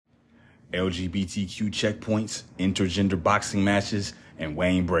LGBTQ checkpoints, intergender boxing matches, and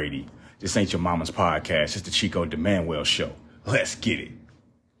Wayne Brady. This ain't your mama's podcast. It's the Chico DeManuel Show. Let's get it.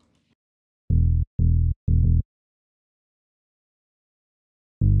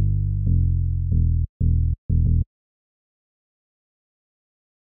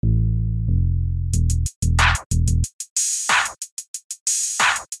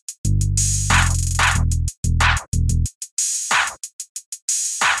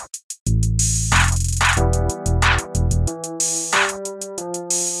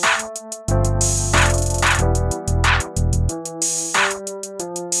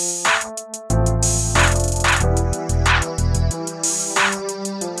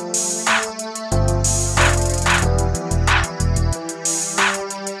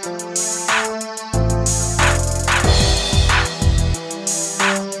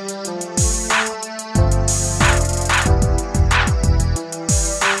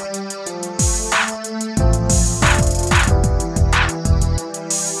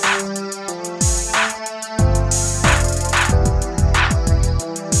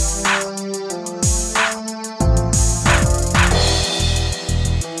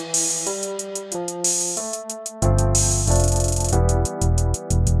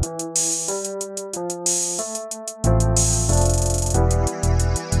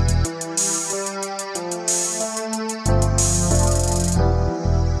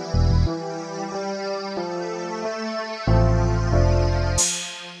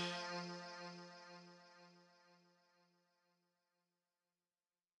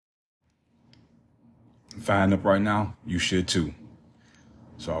 Firing up right now, you should too.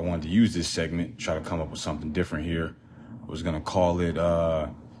 So I wanted to use this segment, try to come up with something different here. I was going to call it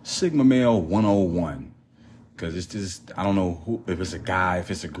Sigma Male 101. Because it's just, I don't know if it's a guy,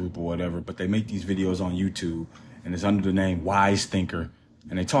 if it's a group or whatever, but they make these videos on YouTube and it's under the name Wise Thinker.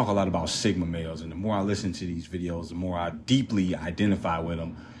 And they talk a lot about Sigma males. And the more I listen to these videos, the more I deeply identify with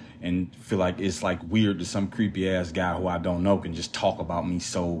them and feel like it's like weird that some creepy ass guy who I don't know can just talk about me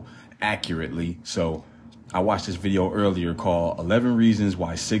so accurately. So I watched this video earlier called 11 Reasons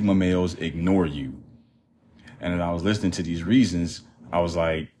Why Sigma Males Ignore You. And as I was listening to these reasons, I was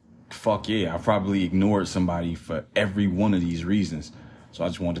like, fuck yeah, I probably ignored somebody for every one of these reasons. So I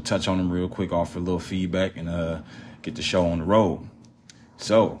just wanted to touch on them real quick, offer a little feedback, and get the show on the road.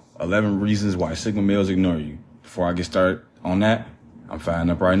 So, 11 Reasons Why Sigma Males Ignore You. Before I get started on that, I'm firing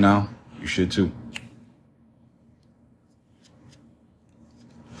up right now. You should too.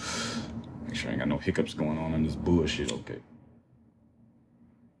 Make sure I ain't got no hiccups going on in this bullshit, okay?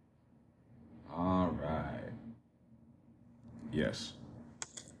 All right. Yes.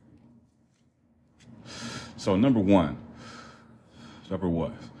 So number one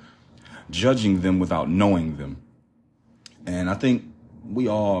was judging them without knowing them. And I think we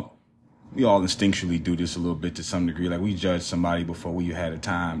all instinctually do this a little bit to some degree. Like we judge somebody before we had a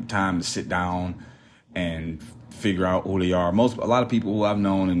time to sit down and figure out who they are. A lot of people who I've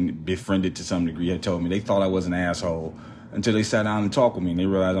known and befriended to some degree have told me they thought I was an asshole until they sat down and talked with me and they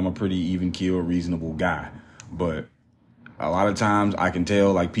realized I'm a pretty even-keeled, reasonable guy. But a lot of times I can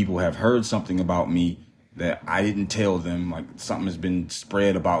tell like people have heard something about me that I didn't tell them, like something has been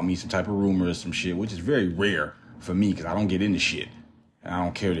spread about me, some type of rumor or some shit, which is very rare for me because I don't get into shit. And I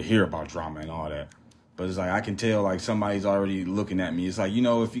don't care to hear about drama and all that. But it's like I can tell like somebody's already looking at me. It's like, you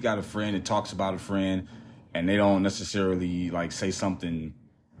know, if you got a friend that talks about a friend and they don't necessarily like say something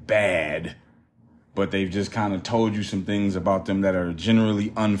bad, but they've just kind of told you some things about them that are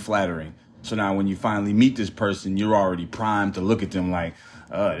generally unflattering. So now when you finally meet this person, you're already primed to look at them like,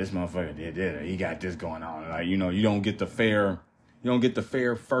 this motherfucker did it. He got this going on. Like, you know, you don't get the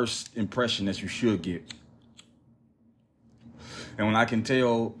fair first impression that you should get. And when I can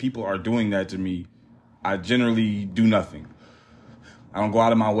tell people are doing that to me, I generally do nothing. I don't go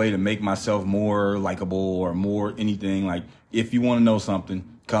out of my way to make myself more likable or more anything. Like, if you want to know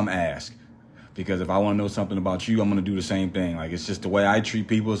something, come ask. Because if I want to know something about you, I'm going to do the same thing. Like, it's just the way I treat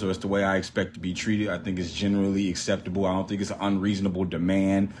people, so it's the way I expect to be treated. I think it's generally acceptable. I don't think it's an unreasonable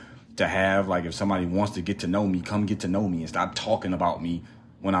demand to have. Like, if somebody wants to get to know me, come get to know me and stop talking about me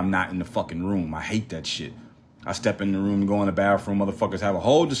when I'm not in the fucking room. I hate that shit. I step in the room, go in the bathroom, motherfuckers have a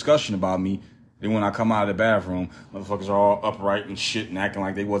whole discussion about me. Then when I come out of the bathroom, motherfuckers are all upright and shit and acting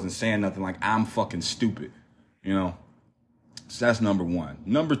like they wasn't saying nothing, like I'm fucking stupid, you know? So that's number one.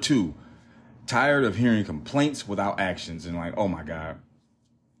 Number two, tired of hearing complaints without actions. And like, oh my God.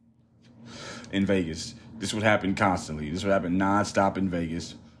 In Vegas, this would happen constantly. This would happen nonstop in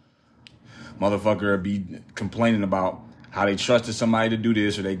Vegas. Motherfucker would be complaining about how they trusted somebody to do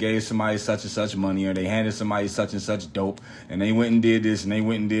this, or they gave somebody such and such money, or they handed somebody such and such dope, and they went and did this, and they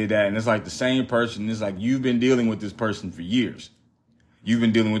went and did that. And it's like the same person. It's like you've been dealing with this person for years. You've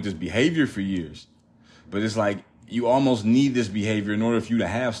been dealing with this behavior for years. But it's like you almost need this behavior in order for you to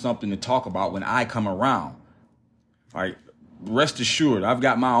have something to talk about when I come around. Like, rest assured, I've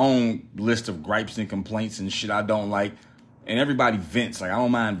got my own list of gripes and complaints and shit I don't like. And everybody vents. Like, I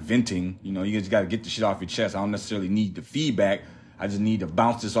don't mind venting. You know, you just got to get the shit off your chest. I don't necessarily need the feedback. I just need to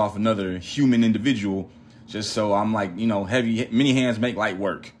bounce this off another human individual. Just so I'm like, you know, many hands make light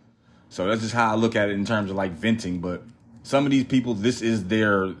work. So that's just how I look at it in terms of like venting. But some of these people, this is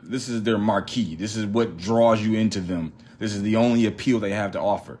their marquee. This is what draws you into them. This is the only appeal they have to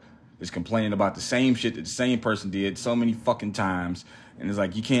offer. Is complaining about the same shit that the same person did so many fucking times. And it's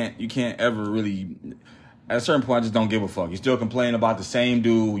like, you can't ever really, at a certain point, I just don't give a fuck. You still complaining about the same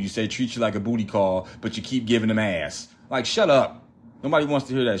dude who you say treats you like a booty call, but you keep giving him ass. Like, shut up. Nobody wants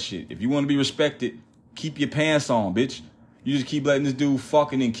to hear that shit. If you want to be respected, keep your pants on, bitch. You just keep letting this dude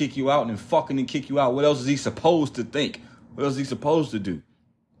fucking and kick you out and fucking and kick you out. What else is he supposed to think? What else is he supposed to do?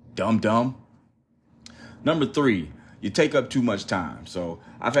 Dumb. Number 3. You take up too much time. So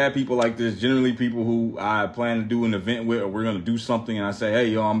I've had people like this, generally people who I plan to do an event with, or we're going to do something. And I say, hey,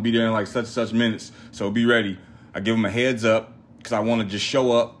 yo, I'm going to be there in like such and such minutes. So be ready. I give them a heads up because I want to just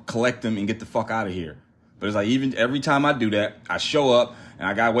show up, collect them, and get the fuck out of here. But it's like even every time I do that, I show up and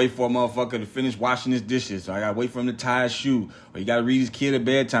I got to wait for a motherfucker to finish washing his dishes. So I got to wait for him to tie his shoe, or he got to read his kid a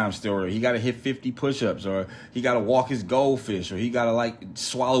bedtime story, or he got to hit 50 push-ups, or he got to walk his goldfish, or he got to like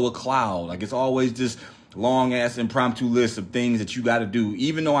swallow a cloud. Like, it's always this long ass impromptu list of things that you got to do,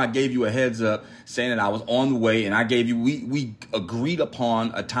 even though I gave you a heads up saying that I was on the way, and I gave you, we agreed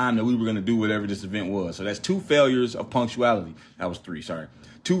upon a time that we were going to do whatever this event was. So that's 2 failures of punctuality. That was 3, sorry.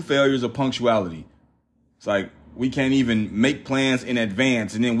 2 failures of punctuality. It's like, we can't even make plans in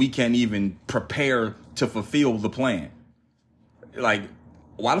advance, and then we can't even prepare to fulfill the plan. Like,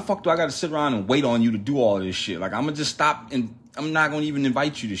 why the fuck do I got to sit around and wait on you to do all this shit? Like, I'm going to just stop, and I'm not going to even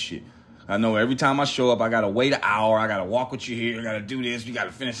invite you to shit. I know every time I show up, I got to wait an hour. I got to walk with you here. I got to do this. We got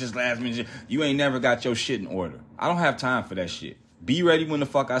to finish this last minute shit. You ain't never got your shit in order. I don't have time for that shit. Be ready when the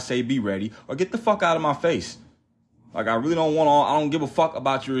fuck I say be ready, or get the fuck out of my face. Like, I really don't I don't give a fuck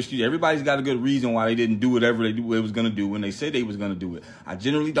about your excuse. Everybody's got a good reason why they didn't do whatever they was going to do when they said they was going to do it. I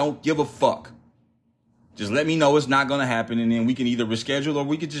generally don't give a fuck. Just let me know it's not going to happen, and then we can either reschedule or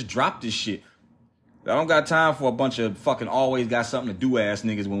we can just drop this shit. I don't got time for a bunch of fucking always got something to do ass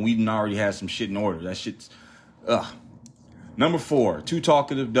niggas when we done already had some shit in order. That shit's, ugh. Number 4, too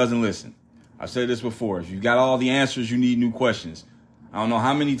talkative, doesn't listen. I've said this before. If you got all the answers, you need new questions. I don't know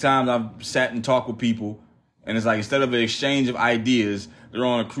how many times I've sat and talked with people, and it's like, instead of an exchange of ideas, they're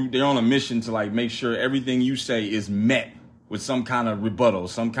on a mission to like make sure everything you say is met with some kind of rebuttal,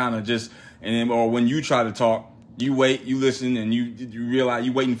 some kind of just, and then, or when you try to talk, you wait, you listen, and you realize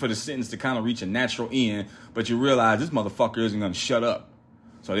you're waiting for the sentence to kind of reach a natural end, but you realize this motherfucker isn't going to shut up.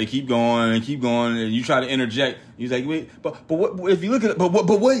 So they keep going, and you try to interject. He's like, wait, but what, if you look at it, but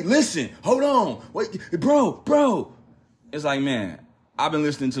wait, listen, hold on, wait, bro. It's like, man, I've been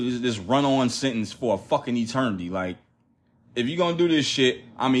listening to this run-on sentence for a fucking eternity. Like, if you're going to do this shit,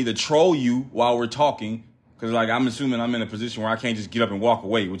 I'm either troll you while we're talking, because, like, I'm assuming I'm in a position where I can't just get up and walk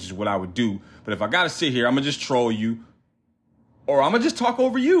away, which is what I would do. But if I got to sit here, I'm going to just troll you, or I'm going to just talk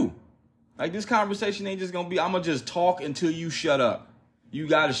over you. Like, this conversation ain't just going to be, I'm going to just talk until you shut up. You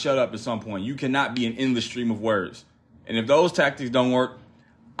got to shut up at some point. You cannot be an endless stream of words. And if those tactics don't work,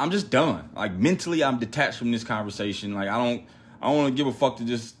 I'm just done. Like, mentally, I'm detached from this conversation. Like, I don't want to give a fuck to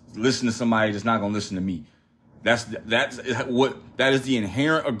just listen to somebody that's not going to listen to me. That is the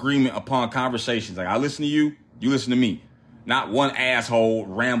inherent agreement upon conversations. Like, I listen to you, you listen to me. Not one asshole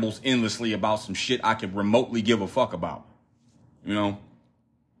rambles endlessly about some shit I could remotely give a fuck about. You know?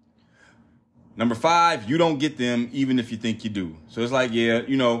 Number 5, you don't get them even if you think you do. So it's like, yeah,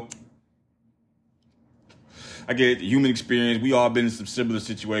 you know, I get it, the human experience. We all been in some similar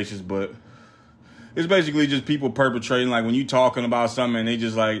situations, but it's basically just people perpetrating. Like, when you talking about something and they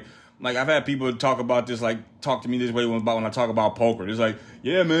just like I've had people talk about this, like talk to me this way when I talk about poker. It's like,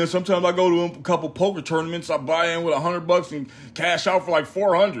 yeah, man, sometimes I go to a couple poker tournaments, I buy in with $100 and cash out for like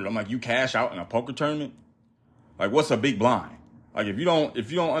 400. I'm like, you cash out in a poker tournament? Like, what's a big blind? Like, if you don't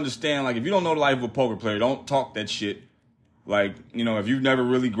understand, like, if you don't know the life of a poker player, don't talk that shit. Like, you know, if you've never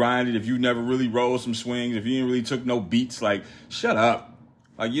really grinded, if you've never really rolled some swings, if you ain't really took no beats, like, shut up.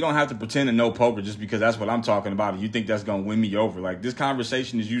 Like, you don't have to pretend to know poker just because that's what I'm talking about and you think that's going to win me over. Like, this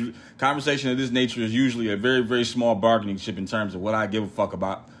conversation of this nature is usually a very, very small bargaining chip in terms of what I give a fuck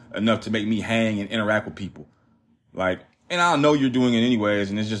about enough to make me hang and interact with people. Like, And I'll know you're doing it anyways,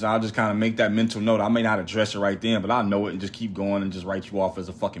 and it's just, I'll just kind of make that mental note. I may not address it right then, but I'll know it and just keep going and just write you off as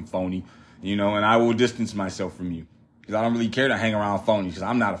a fucking phony, you know, and I will distance myself from you. Because I don't really care to hang around phonies, because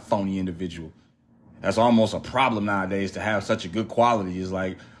I'm not a phony individual. That's almost a problem nowadays, to have such a good quality. It's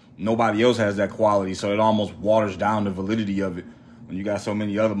like nobody else has that quality, so it almost waters down the validity of it. When you got so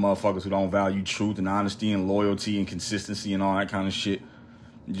many other motherfuckers who don't value truth and honesty and loyalty and consistency and all that kind of shit.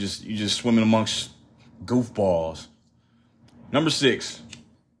 You just swimming amongst goofballs. Number 6.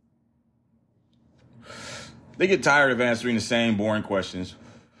 They get tired of answering the same boring questions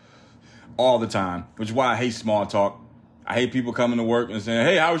all the time, which is why I hate small talk. I hate people coming to work and saying,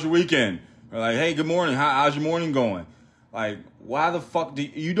 hey, how was your weekend? Or like, hey, good morning. How's your morning going? Like, why the fuck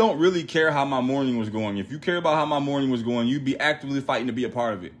you don't really care how my morning was going? If you care about how my morning was going, you'd be actively fighting to be a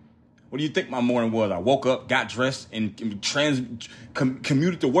part of it. What do you think my morning was? I woke up, got dressed, and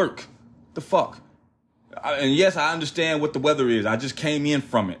commuted to work. The fuck? And yes, I understand what the weather is. I just came in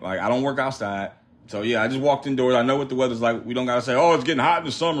from it. Like, I don't work outside. So, yeah, I just walked indoors. I know what the weather's like. We don't got to say, oh, it's getting hot in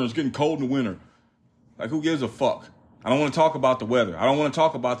the summer. It's getting cold in the winter. Like, who gives a fuck? I don't want to talk about the weather. I don't want to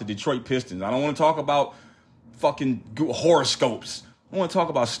talk about the Detroit Pistons. I don't want to talk about fucking horoscopes. I want to talk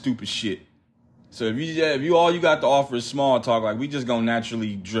about stupid shit. So if you all you got to offer is small talk, like, we just gonna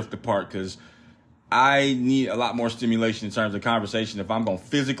naturally drift apart, because I need a lot more stimulation in terms of conversation if I'm gonna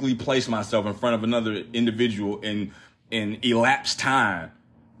physically place myself in front of another individual in elapsed time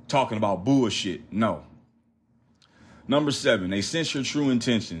talking about bullshit. No. Number 7, they sense your true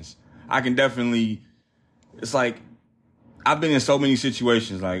intentions. I can definitely, it's like, I've been in so many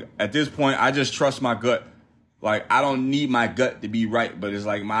situations. Like, at this point, I just trust my gut. Like, I don't need my gut to be right, but it's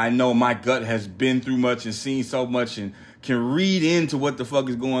like, I know my gut has been through much and seen so much and can read into what the fuck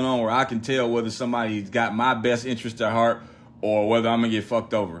is going on, where I can tell whether somebody's got my best interest at heart or whether I'm gonna get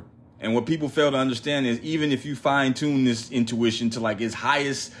fucked over. And what people fail to understand is, even if you fine tune this intuition to like its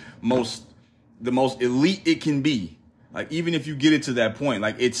highest, the most elite it can be, like, even if you get it to that point,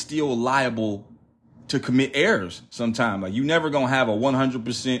 like, it's still liable to commit errors sometime. Like, you never gonna have a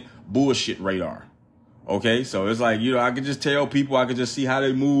 100% bullshit radar. Okay, so it's like, you know, I could just tell people, I could just see how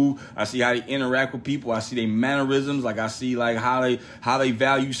they move. I see how they interact with people. I see their mannerisms. Like, I see like how they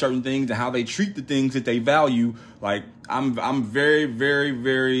value certain things and how they treat the things that they value. Like, I'm very, very,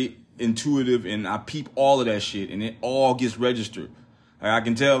 very intuitive, and I peep all of that shit, and it all gets registered. Like, I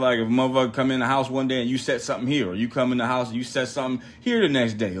can tell, like, if a motherfucker come in the house one day and you set something here, or you come in the house and you set something here the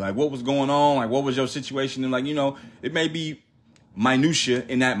next day. Like, what was going on? Like, what was your situation? And like, you know, it may be minutia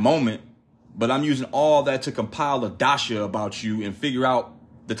in that moment, but I'm using all that to compile a dasha about you and figure out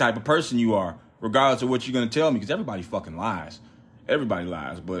the type of person you are, regardless of what you're going to tell me, because everybody fucking lies. Everybody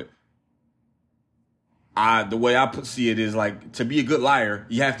lies. But the way I see it is, like, to be a good liar,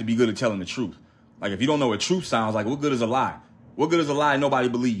 you have to be good at telling the truth. Like, if you don't know what truth sounds like, what good is a lie? What good is a lie nobody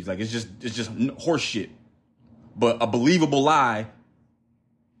believes? Like, it's just horse shit. But a believable lie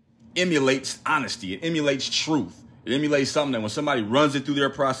emulates honesty. It emulates truth. It emulates something that when somebody runs it through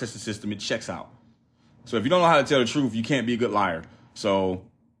their processing system, it checks out. So if you don't know how to tell the truth, you can't be a good liar. So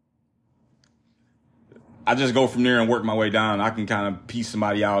I just go from there and work my way down. I can kind of piece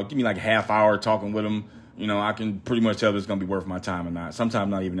somebody out. Give me like a half hour talking with them. You know, I can pretty much tell if it's going to be worth my time or not. Sometimes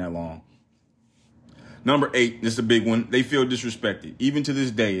not even that long. Number 8, this is a big one. They feel disrespected. Even to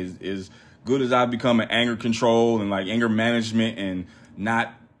this day, as good as I've become at anger control and like anger management and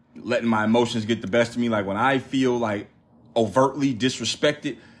not letting my emotions get the best of me. Like, when I feel like overtly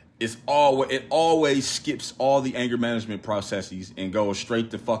disrespected, it always skips all the anger management processes and goes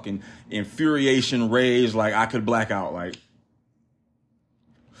straight to fucking infuriation, rage. Like, I could black out. Like,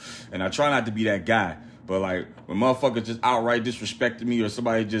 and I try not to be that guy, but like, when motherfuckers just outright disrespected me, or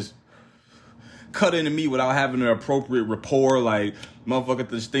somebody just cut into me without having an appropriate rapport, like,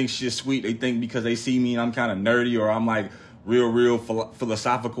 motherfuckers just think shit sweet. They think because they see me and I'm kind of nerdy, or I'm like real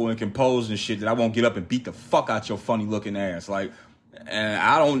philosophical and composed and shit, that I won't get up and beat the fuck out your funny looking ass. Like,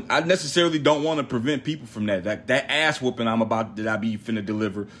 and I necessarily don't want to prevent people from that. That ass whooping that I be finna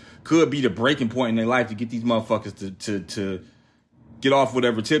deliver could be the breaking point in their life to get these motherfuckers to get off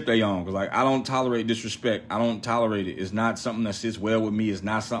whatever tip they on. Cause like, I don't tolerate disrespect. I don't tolerate it. It's not something that sits well with me. It's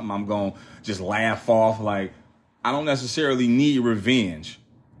not something I'm going to just laugh off. Like, I don't necessarily need revenge,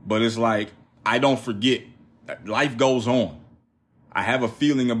 but it's like, I don't forget. Life goes on. I have a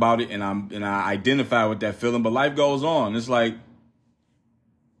feeling about it, and I identify with that feeling, but life goes on. It's like,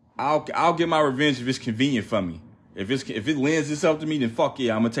 I'll get my revenge if it's convenient for me. If it lends itself to me, then fuck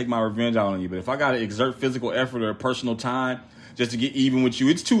yeah, I'm gonna take my revenge out on you. But if I gotta exert physical effort or personal time just to get even with you,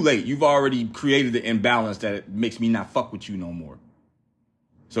 it's too late. You've already created the imbalance that makes me not fuck with you no more.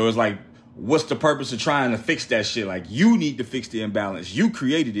 So it's like, what's the purpose of trying to fix that shit? Like, you need to fix the imbalance. You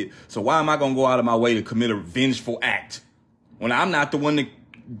created it. So why am I going to go out of my way to commit a vengeful act when I'm not the one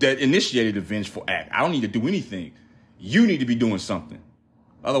that initiated the vengeful act? I don't need to do anything. You need to be doing something.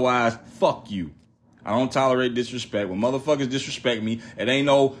 Otherwise, fuck you. I don't tolerate disrespect. When motherfuckers disrespect me, it ain't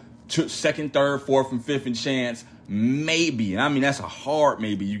no second, third, fourth, and fifth and chance. Maybe. And I mean, that's a hard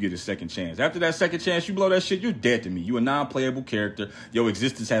maybe you get a second chance. After that second chance, you blow that shit, you're dead to me. You're a non-playable character. Your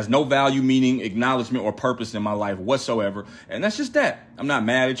existence has no value, meaning, acknowledgement, or purpose in my life whatsoever. And that's just that. I'm not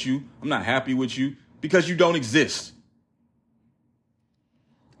mad at you. I'm not happy with you because you don't exist.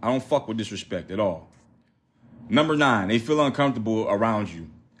 I don't fuck with disrespect at all. Number 9, they feel uncomfortable around you.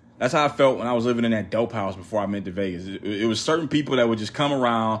 That's how I felt when I was living in that dope house before I went to Vegas. It was certain people that would just come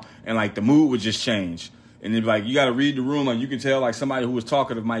around and like the mood would just change. And it'd be like, you got to read the room. Like, you can tell like somebody who was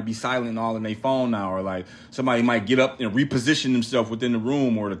talkative might be silent and all in their phone now, or like somebody might get up and reposition themselves within the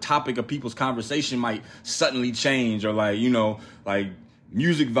room, or the topic of people's conversation might suddenly change, or like, you know, like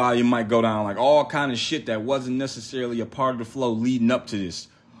music volume might go down, like all kind of shit that wasn't necessarily a part of the flow leading up to this.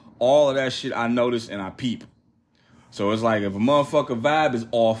 All of that shit I notice and I peep. So it's like if a motherfucker vibe is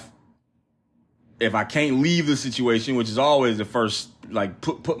off, if I can't leave the situation, which is always the first, like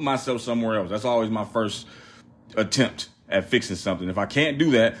put myself somewhere else. That's always my first attempt at fixing something. If I can't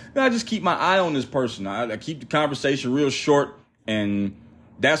do that, then I just keep my eye on this person. I keep the conversation real short, and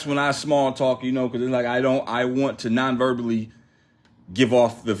that's when I small talk, you know, because it's like I want to non-verbally give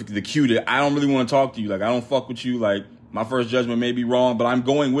off the cue that I don't really want to talk to you. Like, I don't fuck with you. Like, my first judgment may be wrong, but I'm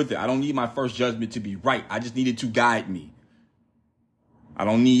going with it. I don't need my first judgment to be right. I just need it to guide me. I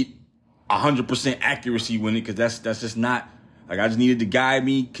don't need 100% accuracy with it, because that's just not, like, I just needed to guide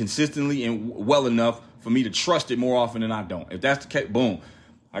me consistently and well enough for me to trust it more often than I don't. If that's the case, boom,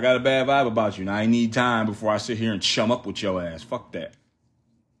 I got a bad vibe about you. Now I need time before I sit here and chum up with your ass. Fuck that.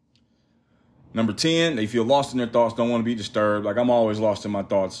 Number 10, they feel lost in their thoughts, don't want to be disturbed. Like, I'm always lost in my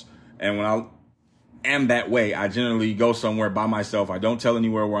thoughts. And when I am that way, I generally go somewhere by myself. I don't tell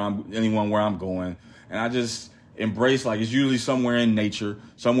anyone where I'm going. And I just embrace, like, it's usually somewhere in nature,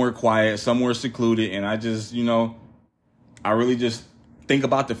 somewhere quiet, somewhere secluded. And I just, you know, I really just think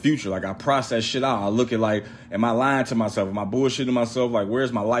about the future. Like, I process shit out. I look at, like, am I lying to myself? Am I bullshitting myself? Like,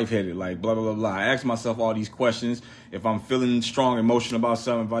 where's my life headed? Like, blah, blah, blah, blah. I ask myself all these questions. If I'm feeling strong emotion about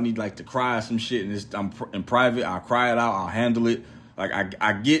something, if I need, like, to cry some shit and I'm in private, I'll cry it out. I'll handle it. Like,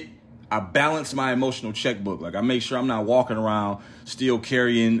 I balance my emotional checkbook. Like, I make sure I'm not walking around still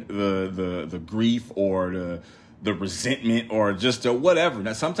carrying the grief or the resentment or just whatever.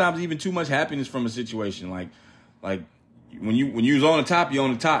 Now, sometimes even too much happiness from a situation. Like when you was on the top, you're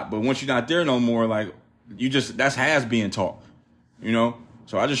on the top. But once you're not there no more, like, that's has being taught, you know?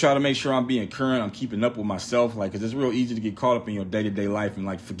 So I just try to make sure I'm being current. I'm keeping up with myself. Like, 'cause it's real easy to get caught up in your day-to-day life and,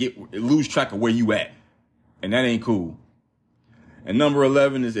 like, lose track of where you at. And that ain't cool. And number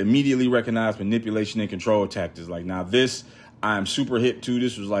 11 is immediately recognize manipulation and control tactics. Like, now this, I'm super hip to.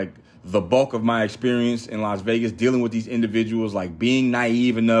 This was like the bulk of my experience in Las Vegas, dealing with these individuals, like being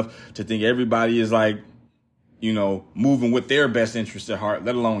naive enough to think everybody is, like, you know, moving with their best interests at heart,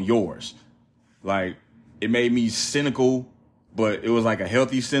 let alone yours. Like, it made me cynical, but it was like a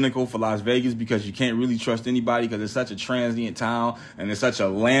healthy cynical for Las Vegas, because you can't really trust anybody, because it's such a transient town and it's such a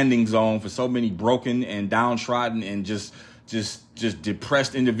landing zone for so many broken and downtrodden and just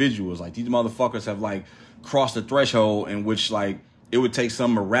depressed individuals. Like, these motherfuckers have, like, crossed the threshold in which, like, it would take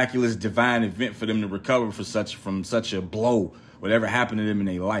some miraculous divine event for them to recover from such a blow, whatever happened to them in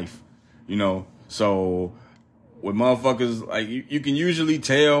their life, you know? So with motherfuckers, like, you can usually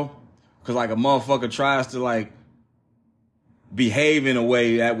tell, because, like, a motherfucker tries to, like, behave in a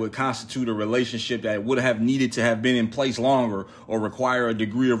way that would constitute a relationship that would have needed to have been in place longer, or require a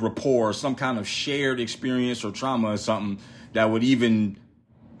degree of rapport or some kind of shared experience or trauma or something that would even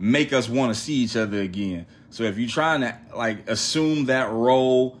make us want to see each other again. So if you're trying to, like, assume that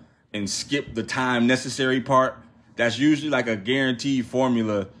role and skip the time necessary part, that's usually, like, a guaranteed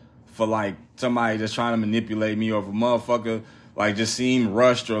formula for, like, somebody that's trying to manipulate me, or if a motherfucker, like, just seem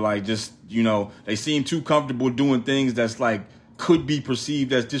rushed, or, like, just, you know, they seem too comfortable doing things that's, like, could be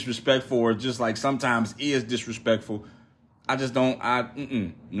perceived as disrespectful, or just, like, sometimes is disrespectful. I just don't,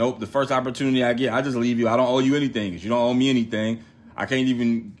 nope. The first opportunity I get, I just leave you. I don't owe you anything, because you don't owe me anything. I can't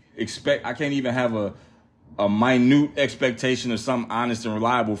even have a minute expectation of something honest and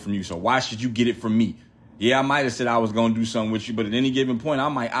reliable from you. So why should you get it from me? Yeah, I might have said I was going to do something with you, but at any given point, I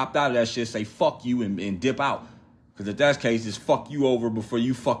might opt out of that shit, say fuck you, and dip out. Because if that's the case, it's fuck you over before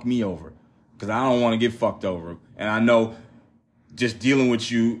you fuck me over. Because I don't want to get fucked over. And I know just dealing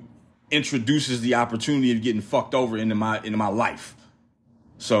with you introduces the opportunity of getting fucked over into my life.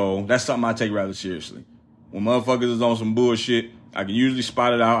 So that's something I take rather seriously. When motherfuckers is on some bullshit, I can usually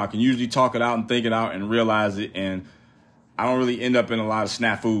spot it out. I can usually talk it out and think it out and realize it. And I don't really end up in a lot of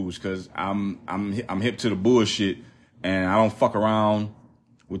snafus because I'm hip to the bullshit, and I don't fuck around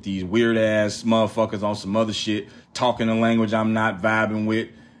with these weird ass motherfuckers on some other shit, talking a language I'm not vibing with,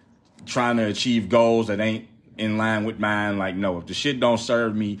 trying to achieve goals that ain't in line with mine. Like, no, if the shit don't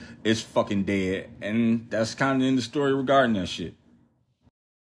serve me, it's fucking dead. And that's kind of in the story regarding that shit.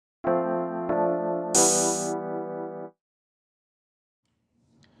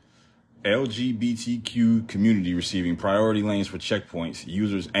 LGBTQ community receiving priority lanes for checkpoints.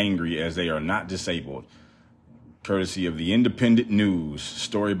 Users angry as they are not disabled. Courtesy of the Independent News.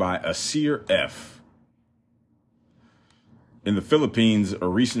 Story by Asir F. In the Philippines, a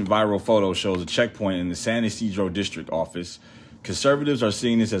recent viral photo shows a checkpoint in the San Isidro district office. Conservatives are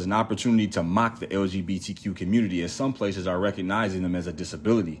seeing this as an opportunity to mock the LGBTQ community, as some places are recognizing them as a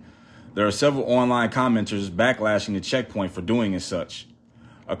disability. There are several online commenters backlashing the checkpoint for doing as such.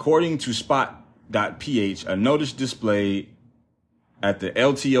 According to Spot.ph, a notice displayed at the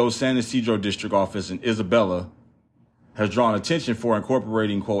LTO San Isidro district office in Isabela has drawn attention for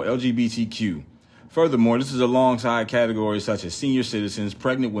incorporating, quote, LGBTQ. Furthermore, this is alongside categories such as senior citizens,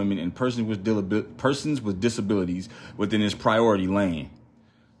 pregnant women, and persons with disabilities within its priority lane.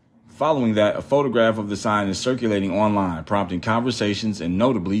 Following that, a photograph of the sign is circulating online, prompting conversations and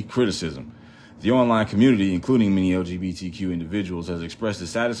notably criticism. The online community, including many LGBTQ individuals, has expressed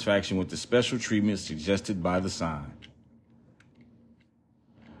dissatisfaction with the special treatment suggested by the sign.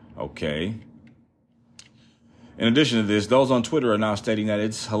 Okay. In addition to this, those on Twitter are now stating that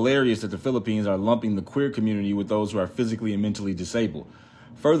it's hilarious that the Philippines are lumping the queer community with those who are physically and mentally disabled.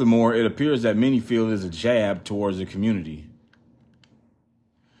 Furthermore, it appears that many feel it is a jab towards the community,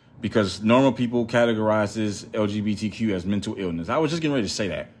 because normal people categorize this LGBTQ as mental illness. I was just getting ready to say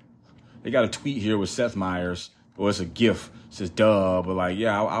that. They got a tweet here with Seth Meyers, or it's a GIF. It says duh, but like,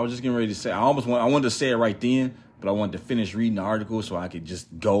 yeah, I was just getting ready to say. I wanted to say it right then, but I wanted to finish reading the article so I could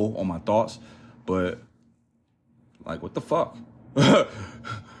just go on my thoughts. But like, what the fuck?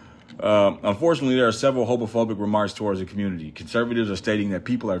 Unfortunately, there are several homophobic remarks towards the community. Conservatives are stating that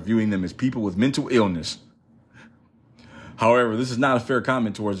people are viewing them as people with mental illness. However, this is not a fair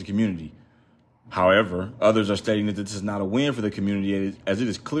comment towards the community. However, others are stating that this is not a win for the community, as it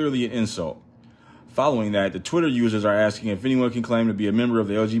is clearly an insult. Following that, the Twitter users are asking if anyone can claim to be a member of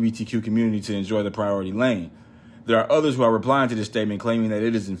the LGBTQ community to enjoy the priority lane. There are others who are replying to this statement claiming that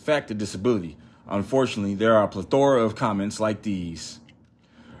it is in fact a disability. Unfortunately, there are a plethora of comments like these.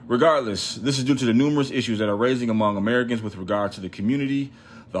 Regardless, this is due to the numerous issues that are raising among Americans with regard to the community.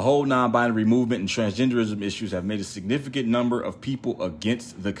 The whole non-binary movement and transgenderism issues have made a significant number of people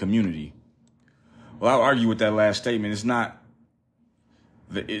against the community. Well, I'll argue with that last statement. It's not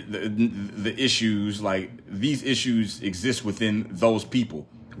the issues, like, these issues exist within those people.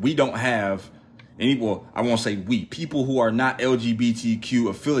 We don't have any, well, I won't say we. People who are not LGBTQ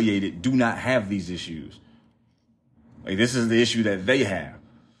affiliated do not have these issues. Like, this is the issue that they have.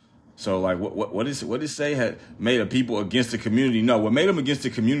 So, like, what did say had made a people against the community? No, what made them against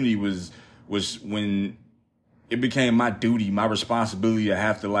the community was when it became my duty, my responsibility to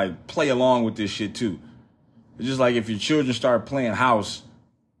have to, like, play along with this shit too. It's just like if your children start playing house,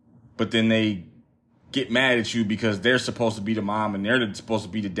 but then they get mad at you because they're supposed to be the mom and they're supposed to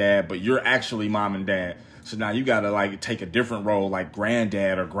be the dad, but you're actually mom and dad. So now you got to, like, take a different role, like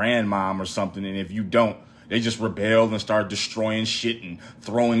granddad or grandmom or something. And if you don't, they just rebel and start destroying shit and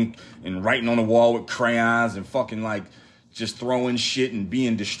throwing and writing on the wall with crayons and fucking, like, just throwing shit and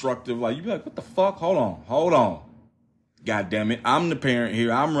being destructive. Like, you be like, what the fuck? Hold on. God damn it. I'm the parent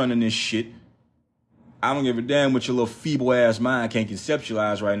here. I'm running this shit. I don't give a damn what your little feeble ass mind can't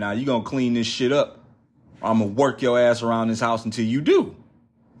conceptualize right now. You gonna clean this shit up, or I'm gonna work your ass around this house until you do.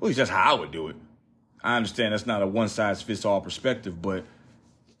 At least that's how I would do it. I understand that's not a one-size-fits-all perspective, but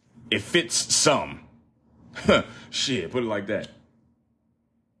it fits some. Shit, put it like that.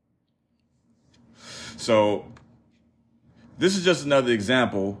 So this is just another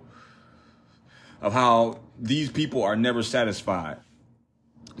example of how these people are never satisfied.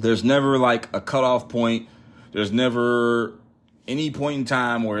 There's never, like, a cutoff point. There's never any point in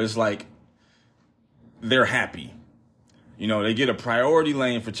time where it's like they're happy. You know, they get a priority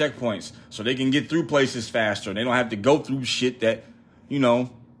lane for checkpoints so they can get through places faster. They don't have to go through shit that, you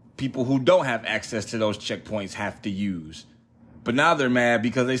know, people who don't have access to those checkpoints have to use. But now they're mad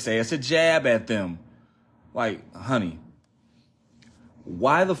because they say it's a jab at them. Like, honey,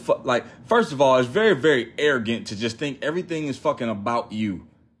 why the fuck? Like, first of all, it's very, very arrogant to just think everything is fucking about you.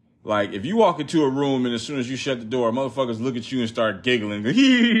 Like, if you walk into a room and as soon as you shut the door, motherfuckers look at you and start giggling. Hee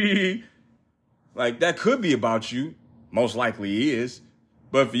hee hee. Like, that could be about you. Most likely is.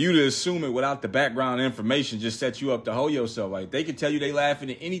 But for you to assume it without the background information just sets you up to hold yourself. Like, they could tell you they laughing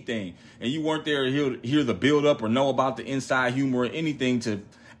at anything, and you weren't there to hear the build up or know about the inside humor or anything to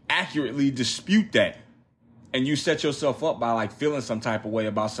accurately dispute that. And you set yourself up by like feeling some type of way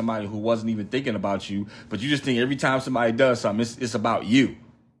about somebody who wasn't even thinking about you, but you just think every time somebody does something, it's about you.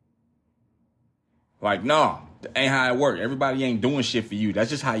 Like, no, that ain't how it works. Everybody ain't doing shit for you. That's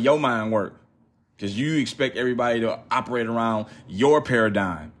just how your mind works. Because you expect everybody to operate around your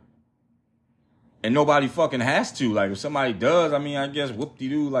paradigm. And nobody fucking has to. Like, if somebody does, I mean, I guess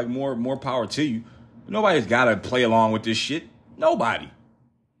whoop-de-doo, like, more power to you. But nobody's got to play along with this shit. Nobody.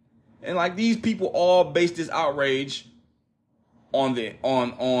 And, like, these people all base this outrage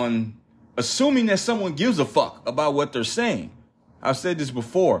on assuming that someone gives a fuck about what they're saying. I've said this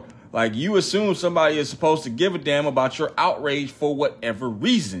before. Like, you assume somebody is supposed to give a damn about your outrage for whatever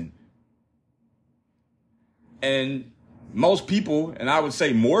reason. And most people, and I would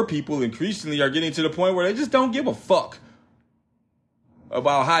say more people increasingly, are getting to the point where they just don't give a fuck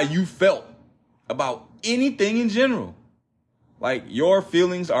about how you felt about anything in general. Like, your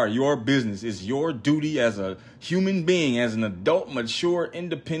feelings are your business. It's your duty as a human being, as an adult, mature,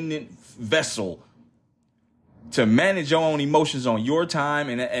 independent vessel to manage your own emotions on your time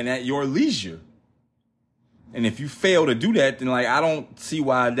and at your leisure. And if you fail to do that, then, like, I don't see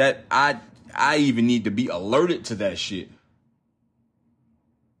why that I even need to be alerted to that shit.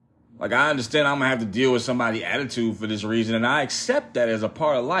 Like, I understand I'm going to have to deal with somebody's attitude for this reason, and I accept that as a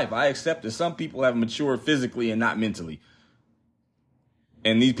part of life. I accept that some people have matured physically and not mentally.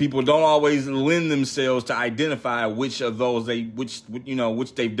 And these people don't always lend themselves to identify which of those which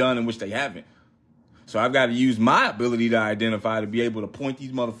they've done and which they haven't. So I've got to use my ability to identify to be able to point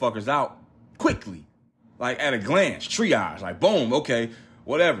these motherfuckers out quickly. Like, at a glance, triage, like, boom, okay,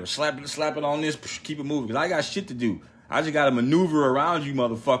 whatever, slap it on this, keep it moving. Because I got shit to do. I just got to maneuver around you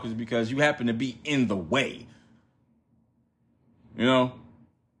motherfuckers because you happen to be in the way. You know?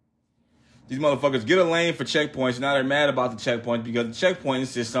 These motherfuckers get a lane for checkpoints. Now they're mad about the checkpoint because the checkpoint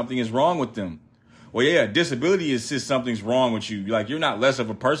insists something is wrong with them. Well, yeah, disability insists something's wrong with you. Like, you're not less of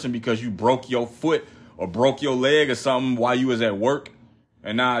a person because you broke your foot or broke your leg or something while you was at work.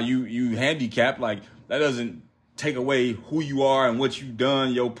 And now you handicapped. Like, that doesn't take away who you are and what you've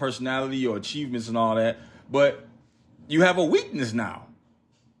done, your personality, your achievements and all that. But you have a weakness now.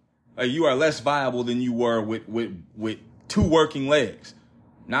 Like, you are less viable than you were with two working legs.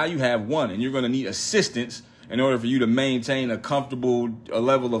 Now you have one, and you're going to need assistance in order for you to maintain a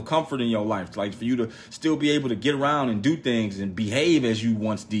level of comfort in your life. Like, for you to still be able to get around and do things and behave as you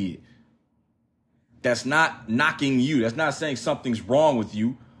once did. That's not knocking you. That's not saying something's wrong with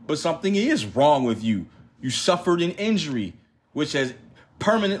you, but something is wrong with you. You suffered an injury, which has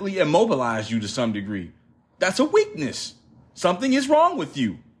permanently immobilized you to some degree. That's a weakness. Something is wrong with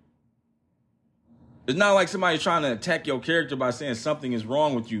you. It's not like somebody's trying to attack your character by saying something is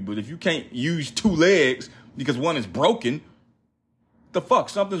wrong with you. But if you can't use two legs because one is broken, the fuck,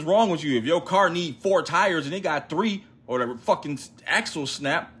 something's wrong with you. If your car needs 4 tires and it got 3, or the fucking axle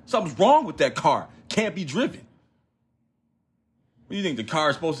snap, something's wrong with that car. Can't be driven. What do you think, the car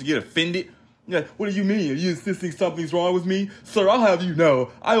is supposed to get offended? Yeah, what do you mean? Are you insisting something's wrong with me? Sir, I'll have you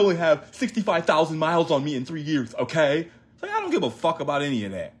know, I only have 65,000 miles on me in 3 years, okay? So I don't give a fuck about any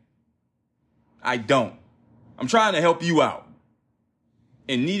of that. I don't. I'm trying to help you out.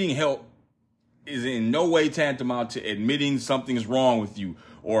 And needing help is in no way tantamount to admitting something's wrong with you.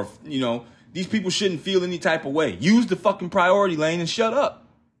 Or, these people shouldn't feel any type of way. Use the fucking priority lane and shut up.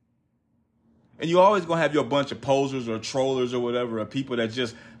 And you're always going to have your bunch of posers or trollers or whatever, or people that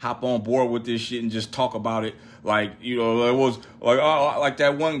just hop on board with this shit and just talk about it. Like, it was like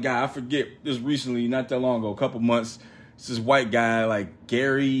that one guy, I forget, this recently, not that long ago, a couple months. It's this white guy, like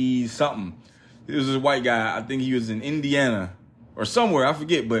Gary something. It was this white guy. I think he was in Indiana or somewhere. I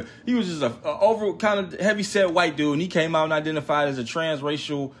forget. But he was just a over kind of heavy set white dude. And he came out and identified as a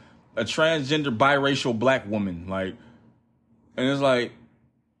transgender, biracial black woman. Like, and it's like,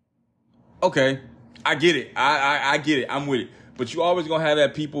 okay, I get it. I get it. I'm with it. But you always going to have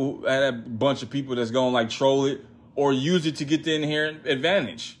that bunch of people that's going to like troll it or use it to get the inherent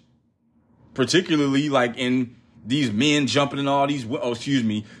advantage. Particularly like in these men jumping in all these,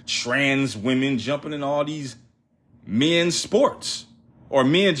 trans women jumping in all these men's sports, or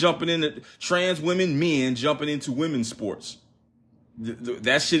men jumping into trans women, men jumping into women's sports.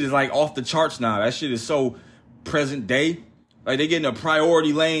 That shit is like off the charts now. That shit is so present day. Like, they getting a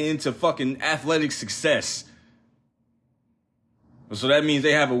priority lane into fucking athletic success. So that means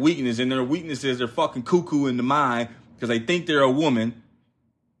they have a weakness, and their weakness is they're fucking cuckoo in the mind because they think they're a woman.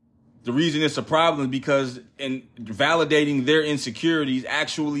 The reason it's a problem is because in validating their insecurities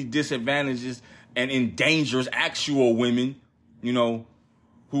actually disadvantages and endangers actual women, you know,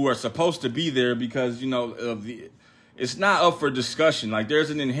 who are supposed to be there because, you know, it's not up for discussion. Like, there's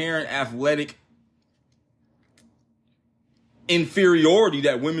an inherent athletic inferiority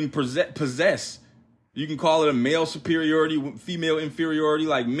that women possess. You can call it a male superiority, female inferiority.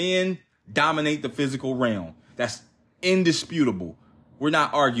 Like, men dominate the physical realm. That's indisputable. We're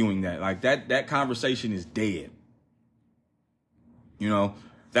not arguing that. Like, that conversation is dead. You know,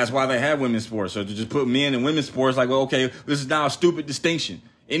 that's why they have women's sports. So to just put men in women's sports, like, well, okay, this is now a stupid distinction.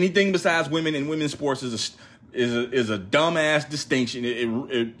 Anything besides women in women's sports is a dumbass distinction.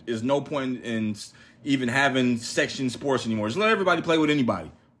 It is no point in even having section sports anymore. Just let everybody play with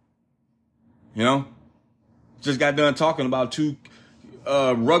anybody. You know? Just got done talking about three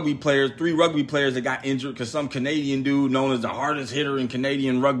rugby players that got injured because some Canadian dude known as the hardest hitter in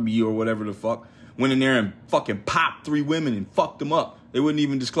Canadian rugby or whatever the fuck went in there and fucking popped 3 women and fucked them up. They wouldn't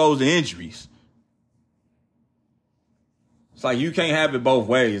even disclose the injuries. It's like, you can't have it both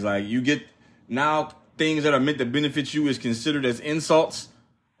ways. Like, you get now things that are meant to benefit you is considered as insults.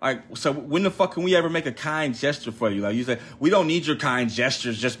 Like, so when the fuck can we ever make a kind gesture for you? Like, you say, we don't need your kind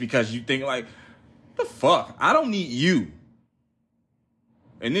gestures just because you think, like, the fuck? I don't need you.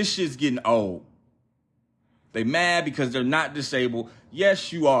 And this shit's getting old. They mad because they're not disabled.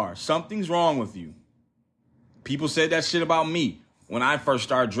 Yes, you are. Something's wrong with you. People said that shit about me when I first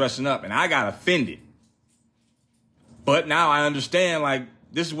started dressing up, and I got offended. But now I understand, like,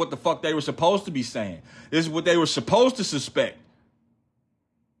 this is what the fuck they were supposed to be saying. This is what they were supposed to suspect.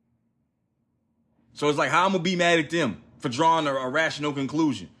 So it's like, how I'm going to be mad at them for drawing a rational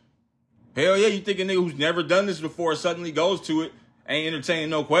conclusion? Hell yeah, you think a nigga who's never done this before suddenly goes to it, ain't entertaining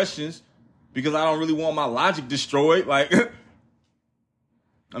no questions because I don't really want my logic destroyed. Like,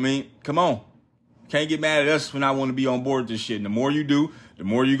 I mean, come on. Can't get mad at us when I want to be on board with this shit. And the more you do, the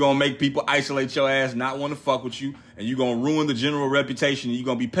more you're going to make people isolate your ass, not want to fuck with you, and you're going to ruin the general reputation, and you're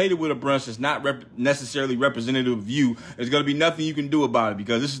going to be painted with a brush that's not necessarily representative of you. There's going to be nothing you can do about it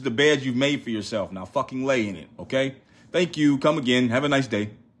because this is the bed you've made for yourself. Now fucking lay in it, okay? Thank you. Come again. Have a nice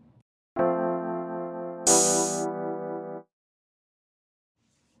day.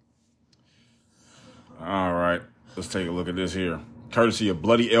 All right, let's take a look at this here. Courtesy of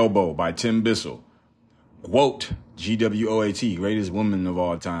Bloody Elbow by Tim Bissell. GWOAT, G-W-O-A-T, greatest woman of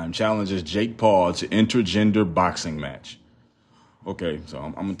all time, challenges Jake Paul to intergender boxing match. Okay, so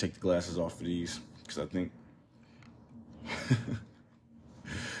I'm going to take the glasses off for these because I think...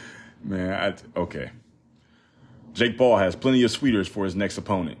 okay. Jake Paul has plenty of sweeters for his next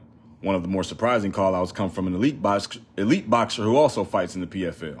opponent. One of the more surprising call-outs come from an elite boxer who also fights in the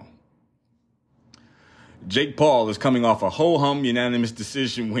PFL. Jake Paul is coming off a ho-hum unanimous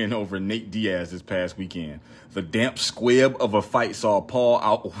decision win over Nate Diaz this past weekend. The damp squib of a fight saw Paul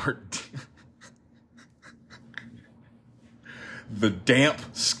outworked. The damp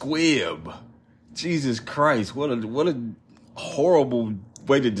squib. Jesus Christ, what a horrible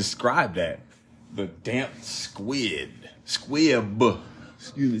way to describe that. The damp squid. Squib.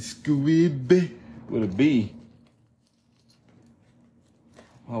 Excuse me, squib. With a B.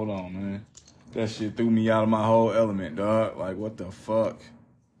 Hold on, man. That shit threw me out of my whole element, dog. Like, what the fuck?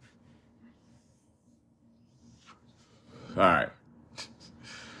 All right.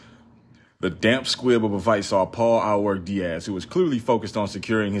 The damp squib of a fight saw Paul outwork Diaz, who was clearly focused on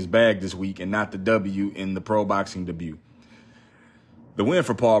securing his bag this week and not the W in the pro boxing debut. The win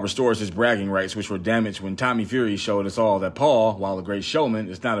for Paul restores his bragging rights, which were damaged when Tommy Fury showed us all that Paul, while a great showman,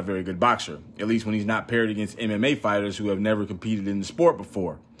 is not a very good boxer, at least when he's not paired against MMA fighters who have never competed in the sport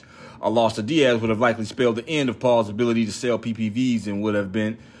before. A loss to Diaz would have likely spelled the end of Paul's ability to sell PPVs and would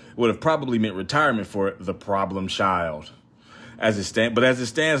have probably meant retirement for the problem child. But as it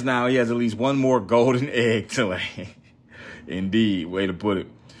stands now, he has at least one more golden egg to lay. Indeed, way to put it.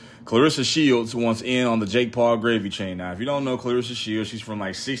 Clarissa Shields wants in on the Jake Paul gravy train. Now, if you don't know Clarissa Shields, she's from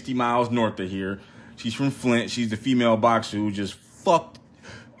like 60 miles north of here. She's from Flint. She's the female boxer who just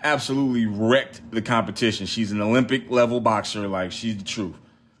absolutely wrecked the competition. She's an Olympic level boxer. Like, she's the truth.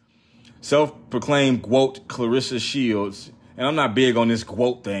 Self-proclaimed GWOAT Clarissa Shields, and I'm not big on this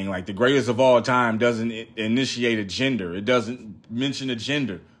GWOAT thing, like the greatest of all time doesn't initiate a gender. It doesn't mention a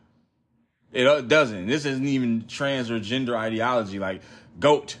gender. It doesn't. This isn't even trans or gender ideology. Like,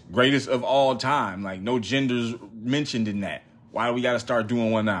 GOAT, greatest of all time. Like, no genders mentioned in that. Why do we got to start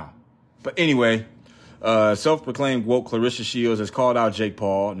doing one now? But anyway, self-proclaimed GWOAT Clarissa Shields has called out Jake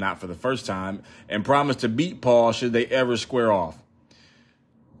Paul, not for the first time, and promised to beat Paul should they ever square off.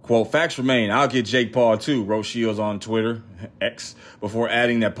 Quote, facts remain, I'll get Jake Paul too, wrote Shields on Twitter, X, before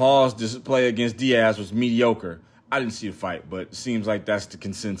adding that Paul's display against Diaz was mediocre. I didn't see the fight, but it seems like that's the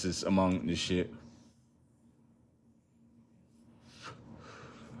consensus among this shit.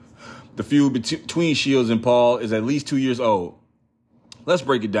 The feud between Shields and Paul is at least 2 years old. Let's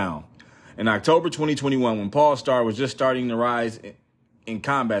break it down. In October 2021, when Paul's star was just starting to rise in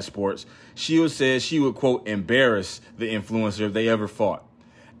combat sports, Shields said she would, quote, embarrass the influencer if they ever fought.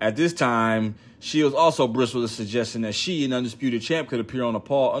 At this time, Shields also bristled with the suggestion that she, an undisputed champ, could appear on a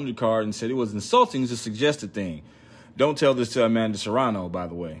Paul undercard and said it was insulting to suggest a thing. Don't tell this to Amanda Serrano, by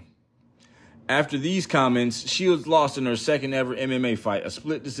the way. After these comments, Shields lost in her second ever MMA fight, a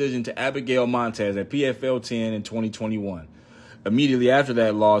split decision to Abigail Montez at PFL 10 in 2021. Immediately after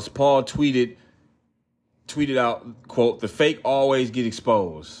that loss, Paul tweeted out, quote, the fake always get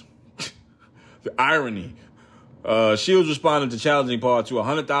exposed. The irony. Shields responded to challenging Paul to a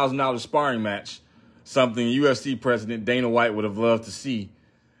 $100,000 sparring match, something UFC president Dana White would have loved to see.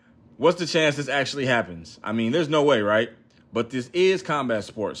 What's the chance this actually happens? I mean, there's no way, right? But this is combat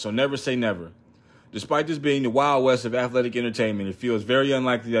sports, so never say never. Despite this being the Wild West of athletic entertainment, it feels very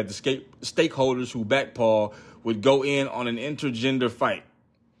unlikely that the stakeholders who back Paul would go in on an intergender fight.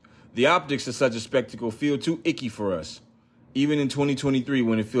 The optics of such a spectacle feel too icky for us. Even in 2023,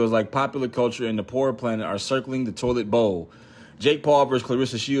 when it feels like popular culture and the poor planet are circling the toilet bowl. Jake Paul versus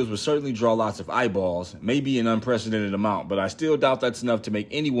Clarissa Shields would certainly draw lots of eyeballs, maybe an unprecedented amount, but I still doubt that's enough to make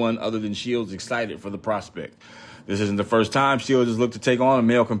anyone other than Shields excited for the prospect. This isn't the first time Shields has looked to take on a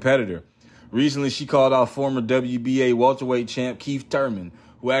male competitor. Recently, she called out former WBA welterweight champ Keith Thurman,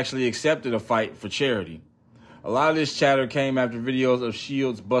 who actually accepted a fight for charity. A lot of this chatter came after videos of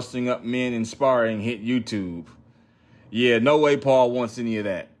Shields busting up men in sparring hit YouTube. Yeah, no way Paul wants any of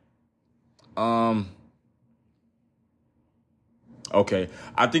that. Okay,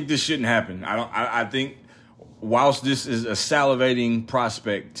 I think this shouldn't happen. I think whilst this is a salivating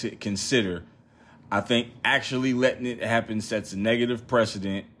prospect to consider, I think actually letting it happen sets a negative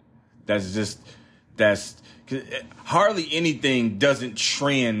precedent. That's hardly anything doesn't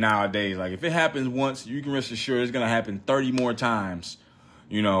trend nowadays. Like if it happens once, you can rest assured it's going to happen 30 more times,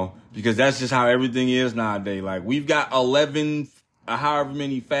 you know, because that's just how everything is nowadays. Like we've got 11, however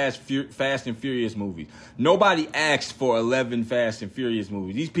many Fast and Furious movies. Nobody asked for 11 Fast and Furious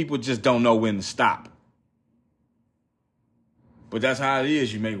movies. These people just don't know when to stop. But that's how it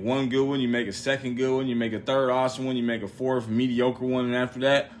is. You make one good one, you make a second good one, you make a third awesome one, you make a fourth mediocre one, and after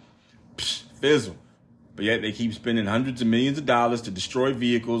that, fizzle. But yet they keep spending hundreds of millions of dollars to destroy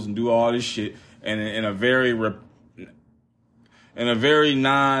vehicles and do all this shit, and in a very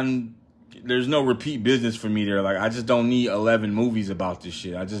there's no repeat business for me there. Like I just don't need 11 movies about this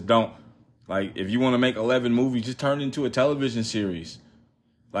shit. I just don't. Like if you want to make 11 movies, just turn it into a television series.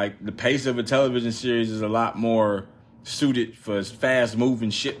 Like the pace of a television series is a lot more suited for fast moving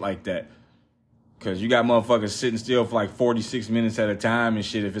shit like that. Cause you got motherfuckers sitting still for like 46 minutes at a time and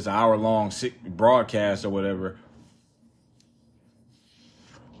shit if it's an hour-long broadcast or whatever.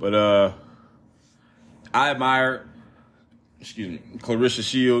 But I admire, Clarissa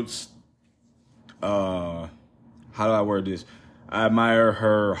Shields. How do I word this? I admire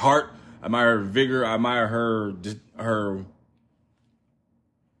her heart. I admire her vigor. I admire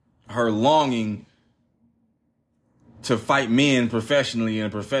her longing to fight men professionally in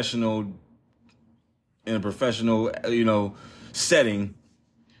a professional, you know, setting,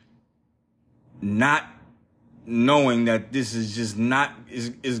 not knowing that this is just not,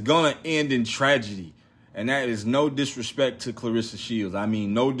 is going to end in tragedy. And that is no disrespect to Clarissa Shields. I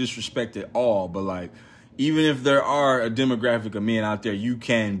mean, no disrespect at all. But like, even if there are a demographic of men out there you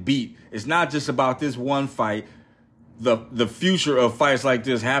can beat, it's not just about this one fight. The future of fights like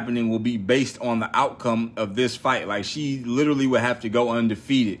this happening will be based on the outcome of this fight. Like she literally would have to go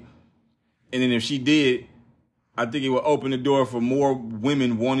undefeated. And then if she did, I think it would open the door for more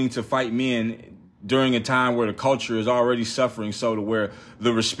women wanting to fight men during a time where the culture is already suffering so to where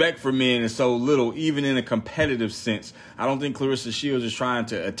the respect for men is so little, even in a competitive sense. I don't think Clarissa Shields is trying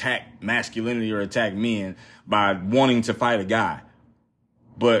to attack masculinity or attack men by wanting to fight a guy.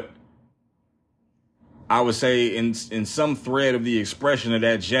 But I would say in some thread of the expression of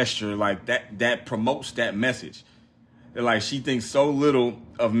that gesture, like that promotes that message. Like she thinks so little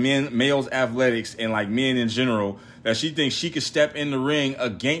of males athletics and like men in general that she thinks she could step in the ring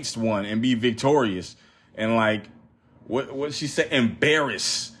against one and be victorious and like what she said,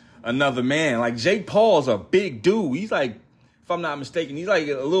 embarrass another man. Like Jake Paul's a big dude. He's like, if I'm not mistaken, he's like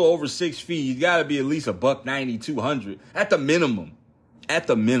a little over 6 feet. He's got to be at least a $190, 200 at the minimum. At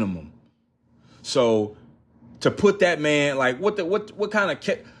the minimum. So to put that man like what kind of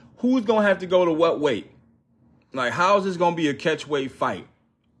who's going to have to go to what weight? Like, how is this going to be a catch weight fight?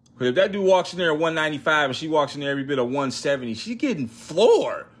 Because if that dude walks in there at 195 and she walks in there every bit of 170, she's getting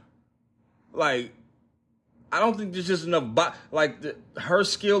floored. Like, I don't think there's just enough. Her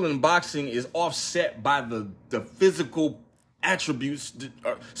skill in boxing is offset by the physical attributes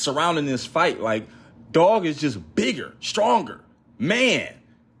surrounding this fight. Like, dog is just bigger, stronger. Man.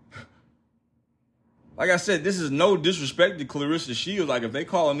 Like I said, this is no disrespect to Clarissa Shields. Like, if they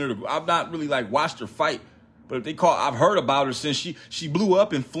calling her, I've not really watched her fight, but if they call, I've heard about her since she blew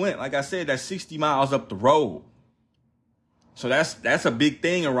up in Flint. Like I said, that's 60 miles up the road. So that's a big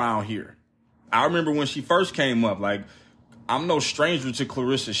thing around here. I remember when she first came up. Like, I'm no stranger to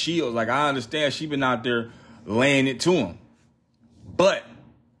Clarissa Shields. Like, I understand she been out there laying it to him, but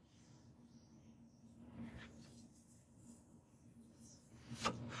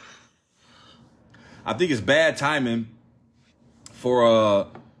I think it's bad timing for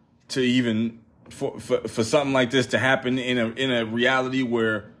something like this to happen in a reality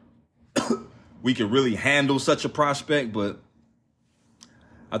where we could really handle such a prospect. But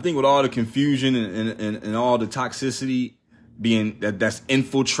I think with all the confusion and all the toxicity that's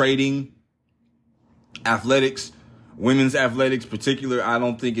infiltrating athletics, women's athletics particular, I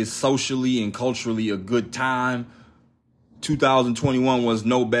don't think it's socially and culturally a good time. 2021 was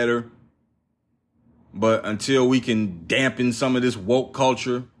no better. But until we can dampen some of this woke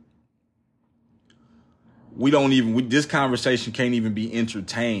culture, this conversation can't even be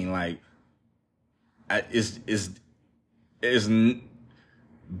entertained. Like, it's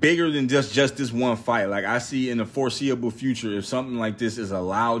bigger than just this one fight. Like, I see in the foreseeable future, if something like this is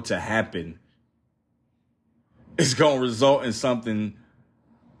allowed to happen, it's going to result in something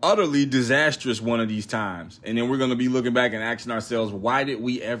utterly disastrous one of these times. And then we're going to be looking back and asking ourselves, why did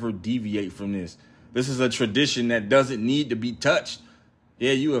we ever deviate from this? This is a tradition that doesn't need to be touched.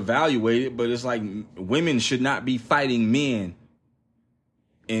 Yeah, you evaluate it, but it's like women should not be fighting men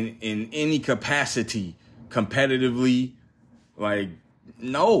in any capacity, competitively. Like,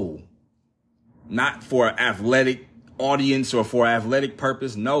 no. Not for an athletic audience or for athletic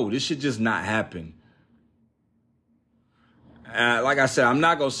purpose. No, this should just not happen. Like I said, I'm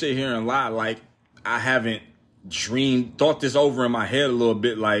not going to sit here and lie like I haven't thought this over in my head a little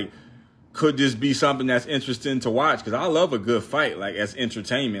bit. Like, could this be something that's interesting to watch? Because I love a good fight, like, as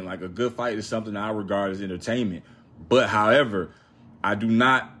entertainment. Like, a good fight is something I regard as entertainment. But, however, I do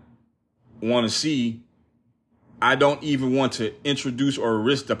not want to see, I don't even want to introduce or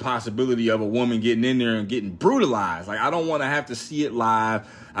risk the possibility of a woman getting in there and getting brutalized. Like, I don't want to have to see it live.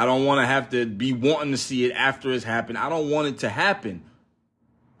 I don't want to have to be wanting to see it after it's happened. I don't want it to happen.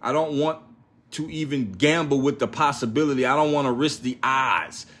 I don't want to even gamble with the possibility. I don't want to risk the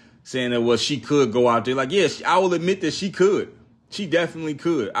odds. Saying that, well, she could go out there. Like, yes, I will admit that she could. She definitely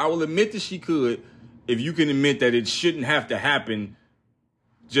could. I will admit that she could if you can admit that it shouldn't have to happen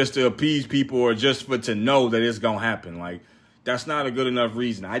just to appease people or just to know that it's going to happen. Like, that's not a good enough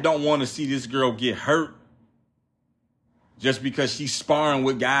reason. I don't want to see this girl get hurt just because she's sparring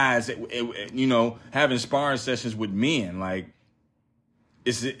with guys, having sparring sessions with men. Like,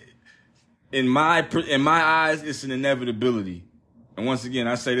 in my eyes, it's an inevitability. And once again,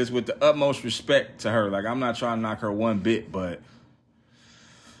 I say this with the utmost respect to her. Like, I'm not trying to knock her one bit, but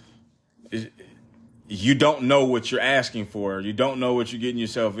you don't know what you're asking for. You don't know what you're getting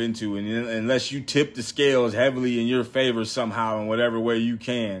yourself into. And unless you tip the scales heavily in your favor somehow in whatever way you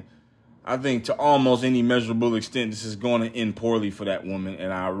can, I think to almost any measurable extent, this is going to end poorly for that woman.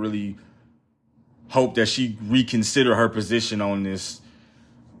 And I really hope that she reconsider her position on this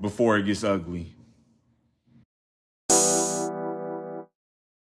before it gets ugly.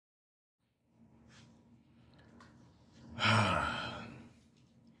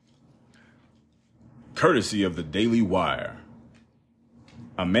 Courtesy of the Daily Wire,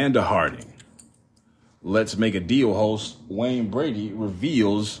 Amanda Harding, Let's Make a Deal host Wayne Brady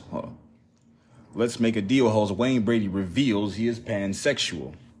reveals. Let's Make a Deal host Wayne Brady reveals he is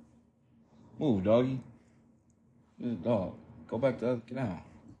pansexual. Move, doggy. Dog, go back to get down.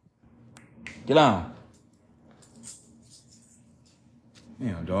 Get down.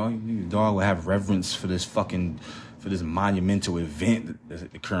 Yeah, dog. Dog will have reverence for this monumental event that's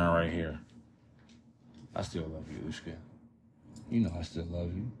occurring right here. I still love you, Ushka. You know I still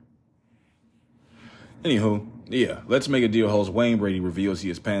love you. Anywho, yeah, Let's Make a Deal host Wayne Brady reveals he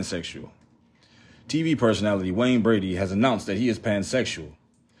is pansexual. TV personality Wayne Brady has announced that he is pansexual.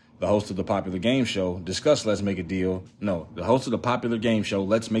 The host of the popular game show discussed Let's Make a Deal. No, the host of the popular game show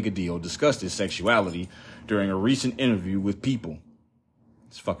Let's Make a Deal discussed his sexuality during a recent interview with People.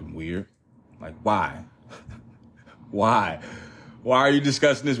 It's fucking weird. Like, why? Why? Why are you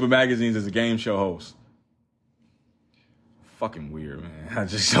discussing this with magazines as a game show host? Fucking weird, man. I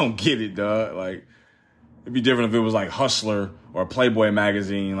just don't get it, dog. Like, it'd be different if it was like Hustler or Playboy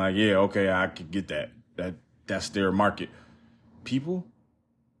magazine. Like, yeah, okay, I could get that. That's their market. People?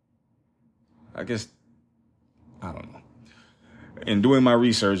 I guess, I don't know. In doing my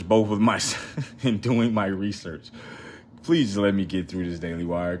research, please just let me get through this Daily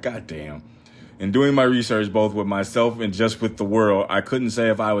Wire. Goddamn. In doing my research, both with myself and just with the world, I couldn't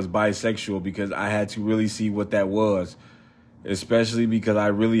say if I was bisexual because I had to really see what that was, especially because I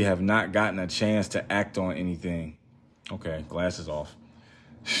really have not gotten a chance to act on anything. Okay, glasses off.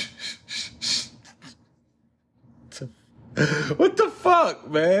 What the fuck,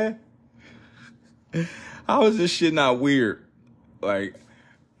 man? How is this shit not weird? Like,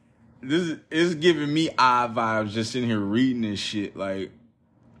 this is giving me odd vibes just sitting here reading this shit. Like,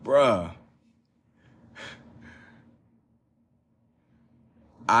 bruh.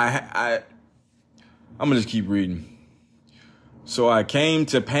 I'm gonna just keep reading. So I came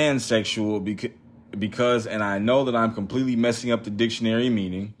to pansexual because, and I know that I'm completely messing up the dictionary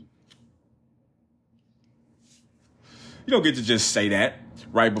meaning. You don't get to just say that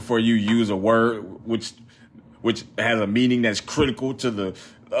right before you use a word which has a meaning that's critical to the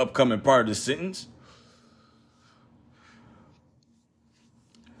upcoming part of the sentence.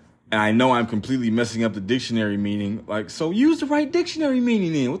 And I know I'm completely messing up the dictionary meaning. Like, so use the right dictionary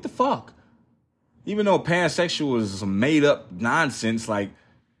meaning then. What the fuck? Even though pansexual is some made up nonsense, like,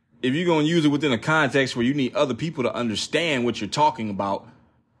 if you're going to use it within a context where you need other people to understand what you're talking about,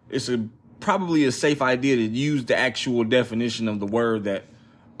 it's probably a safe idea to use the actual definition of the word that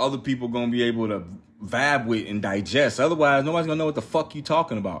other people are going to be able to vibe with and digest. Otherwise, nobody's going to know what the fuck you're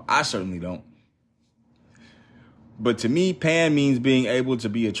talking about. I certainly don't. But to me, pan means being able to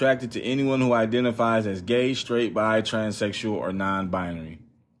be attracted to anyone who identifies as gay, straight, bi, transsexual, or non-binary.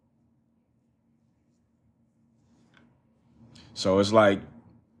 So it's like,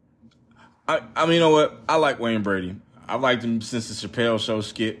 I mean, you know what? I like Wayne Brady. I've liked him since the Chappelle Show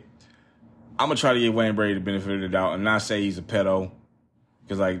skit. I'm going to try to give Wayne Brady the benefit of the doubt and not say he's a pedo.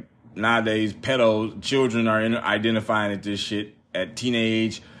 Because, like, nowadays, children are identifying at this shit at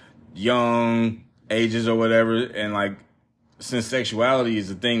teenage, young ages or whatever. And, like, since sexuality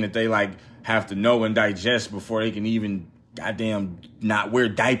is a thing that they, like, have to know and digest before they can even goddamn not wear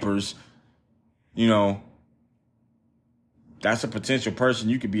diapers, you know, that's a potential person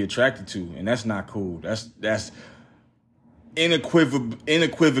you could be attracted to. And that's not cool. That's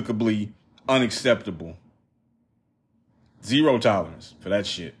unequivocably unacceptable. Zero tolerance for that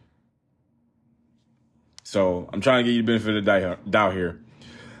shit. So I'm trying to give you the benefit of the doubt here.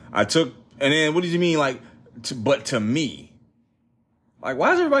 And then what does he mean, like, but to me? Like,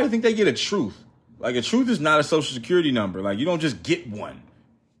 why does everybody think they get a truth? Like, a truth is not a social security number. Like, you don't just get one.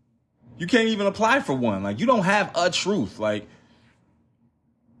 You can't even apply for one. Like, you don't have a truth. Like,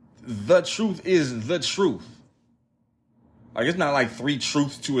 the truth is the truth. Like, it's not like three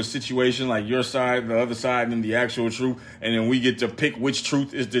truths to a situation, like your side, the other side, and then the actual truth, and then we get to pick which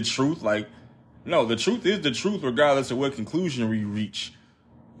truth is the truth. Like, no, the truth is the truth regardless of what conclusion we reach.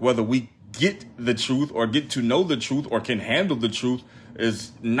 Whether we get the truth or get to know the truth or can handle the truth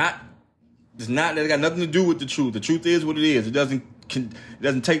it got nothing to do with the truth. The truth is what it is. It doesn't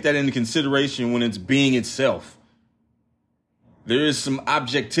take that into consideration when it's being itself. There is some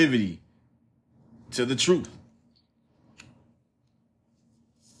objectivity to the truth.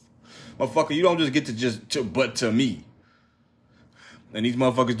 Motherfucker, you don't just get but to me. And these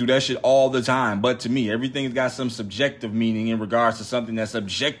motherfuckers do that shit all the time. But to me, everything's got some subjective meaning in regards to something that's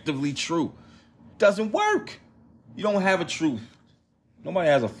objectively true. Doesn't work. You don't have a truth. Nobody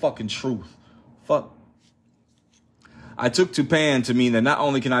has a fucking truth. Fuck. I took to pan to mean that not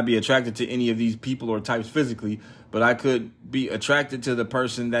only can I be attracted to any of these people or types physically, but I could be attracted to the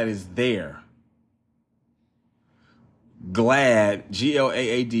person that is there. GLAAD,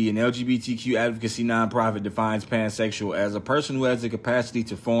 G-L-A-A-D, an LGBTQ advocacy nonprofit, defines pansexual as a person who has the capacity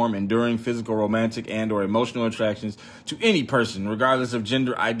to form enduring physical, romantic, and or emotional attractions to any person, regardless of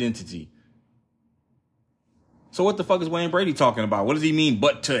gender identity. So what the fuck is Wayne Brady talking about? What does he mean,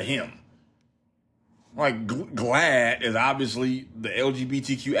 but to him? Like, GLAAD is obviously the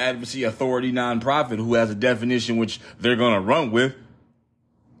LGBTQ advocacy authority nonprofit who has a definition which they're going to run with.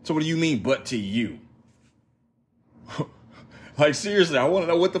 So what do you mean, but to you? Like, seriously, I want to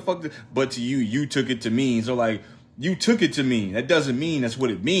know what the fuck. But to you, you took it to mean. So, like, you took it to mean. That doesn't mean that's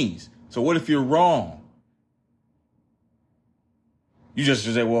what it means. So what if you're wrong? You just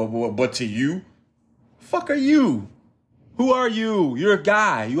say, well, but to you? Fuck are you? Who are you? You're a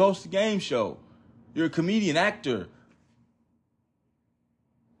guy. You host a game show. You're a comedian, actor.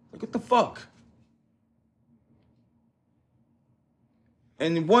 Like, what the fuck?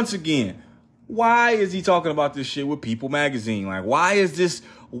 And once again, why is he talking about this shit with People magazine? Like,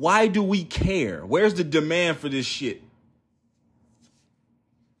 why do we care? Where's the demand for this shit?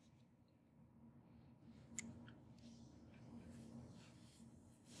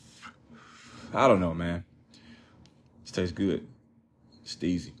 I don't know, man. This tastes good. It's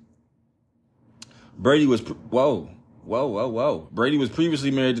easy. Brady was, whoa. Brady was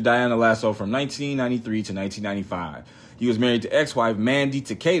previously married to Diana Lasso from 1993 to 1995. He was married to ex-wife Mandy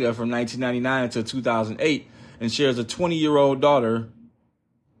Takeda from 1999 until 2008 and shares a 20-year-old daughter.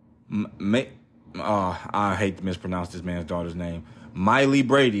 I hate to mispronounce this man's daughter's name. Miley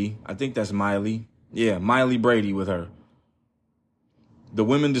Brady. I think that's Miley. Yeah, Miley Brady with her. The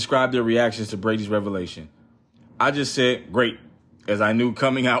women described their reactions to Brady's revelation. I just said, great, as I knew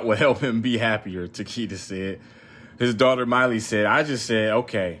coming out would help him be happier, Takeda said. His daughter Miley said, I just said,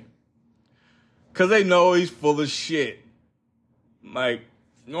 okay. Because they know he's full of shit. Like,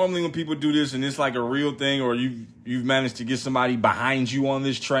 normally when people do this and it's like a real thing or you've managed to get somebody behind you on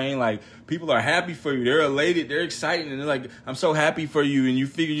this train, like, people are happy for you. They're elated. They're excited. And they're like, I'm so happy for you. And you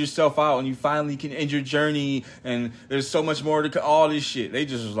figured yourself out and you finally can end your journey. And there's so much more to all this shit. They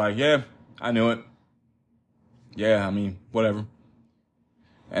just was like, yeah, I knew it. Yeah, I mean, whatever.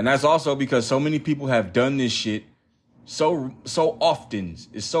 And that's also because so many people have done this shit so often.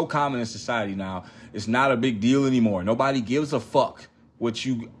 It's so common in society now. It's not a big deal anymore. Nobody gives a fuck what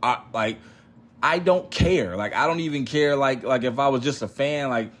you like. I don't care. Like, I don't even care. Like if I was just a fan,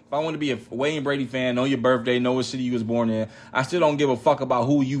 like if I want to be a Wayne Brady fan, know your birthday, know what city you was born in, I still don't give a fuck about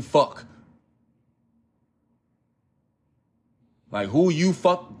who you fuck. Like, who you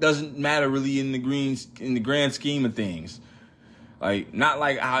fuck doesn't matter really in the grand scheme of things. Like, not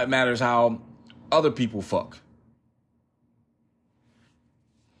like how it matters how other people fuck.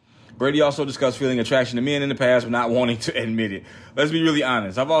 Brady also discussed feeling attraction to men in the past, but not wanting to admit it. Let's be really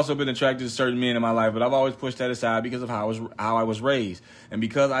honest. I've also been attracted to certain men in my life, but I've always pushed that aside because of how I was raised. And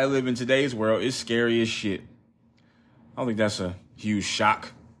because I live in today's world, it's scary as shit. I don't think that's a huge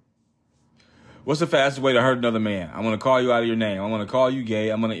shock. What's the fastest way to hurt another man? I'm going to call you out of your name. I'm going to call you gay.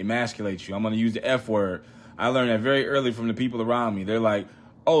 I'm going to emasculate you. I'm going to use the F word. I learned that very early from the people around me. They're like,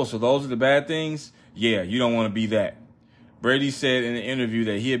 oh, so those are the bad things? Yeah, you don't want to be that. Brady said in an interview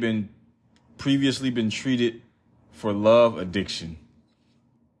that he had previously been treated for love addiction.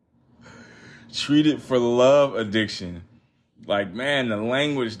 Treated for love addiction. Like, man, the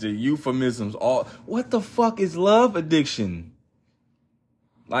language, the euphemisms, all. What the fuck is love addiction?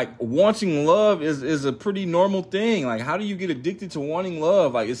 Like, wanting love is a pretty normal thing. Like, how do you get addicted to wanting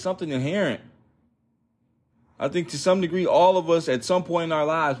love? Like, it's something inherent. I think to some degree, all of us at some point in our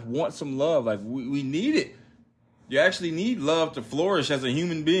lives want some love. Like, we need it. You actually need love to flourish as a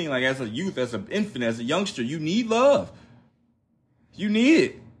human being, like as a youth, as an infant, as a youngster. You need love. You need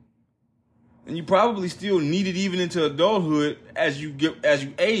it. And you probably still need it even into adulthood as you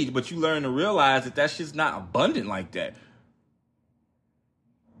age, but you learn to realize that shit's not abundant like that.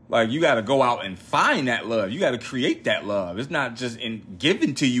 Like, you got to go out and find that love. You got to create that love. It's not just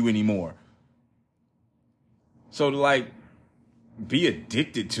given to you anymore. So to, like, be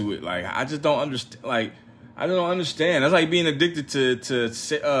addicted to it, like, I just don't understand. Like, I don't understand. That's like being addicted to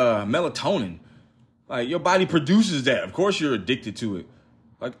melatonin. Like, your body produces that. Of course you're addicted to it.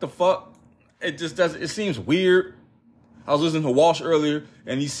 Like, the fuck? It just doesn't. It seems weird. I was listening to Walsh earlier,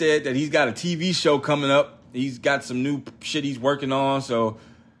 and he said that he's got a TV show coming up. He's got some new shit he's working on. So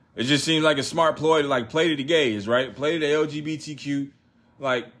it just seems like a smart ploy to, like, play to the gays, right? Play to the LGBTQ.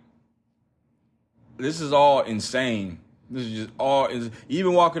 Like, this is all insane. This is just all,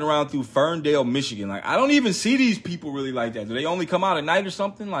 even walking around through Ferndale, Michigan. Like, I don't even see these people really like that. Do they only come out at night or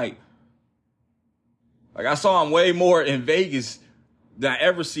something? Like I saw them way more in Vegas than I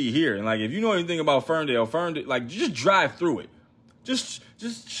ever see here. And, like, if you know anything about Ferndale, like, just drive through it. Just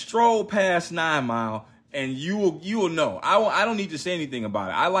stroll past 9 Mile and you will know. I don't need to say anything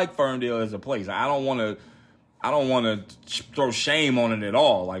about it. I like Ferndale as a place. I don't want to throw shame on it at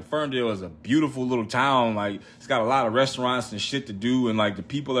all. Like, Ferndale is a beautiful little town. Like, it's got a lot of restaurants and shit to do. And, like, the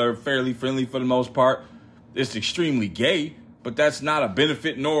people are fairly friendly for the most part. It's extremely gay, but that's not a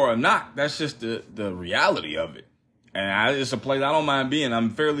benefit nor a knock. That's just the reality of it. And it's a place I don't mind being. I'm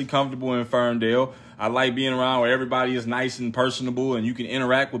fairly comfortable in Ferndale. I like being around where everybody is nice and personable and you can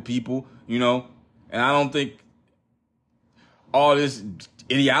interact with people, you know. And I don't think all this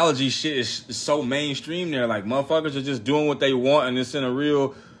ideology shit is so mainstream there. Like, motherfuckers are just doing what they want, and it's in a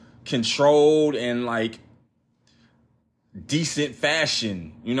real controlled and, like, decent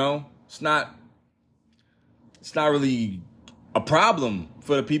fashion, you know? It's not really a problem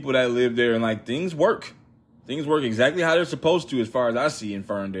for the people that live there, and like things work. Things work exactly how they're supposed to, as far as I see in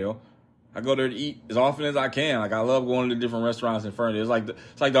Ferndale. I go there to eat as often as I can. Like, I love going to different restaurants in Ferndale. It's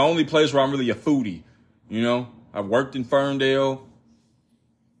like the only place where I'm really a foodie. You know, I've worked in Ferndale.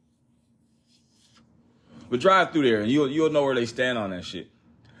 But drive through there and you'll know where they stand on that shit.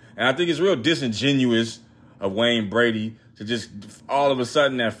 And I think it's real disingenuous of Wayne Brady to just all of a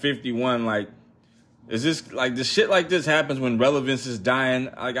sudden at 51, like, is this like the shit like this happens when relevance is dying?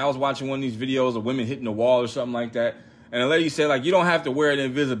 Like, I was watching one of these videos of women hitting the wall or something like that. And the lady said, like, you don't have to wear an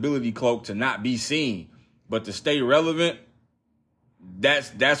invisibility cloak to not be seen. But to stay relevant,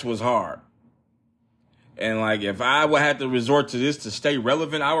 that's what's hard. And, like, if I would have to resort to this to stay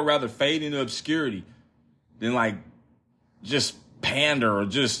relevant, I would rather fade into obscurity than, like, just pander or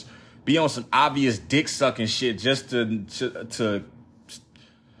just be on some obvious dick-sucking shit just to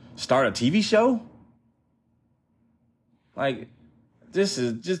start a TV show. Like, this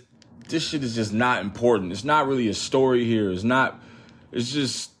shit is just not important. It's not really a story here. It's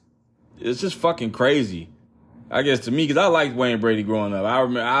just fucking crazy. I guess to me, because I liked Wayne Brady growing up.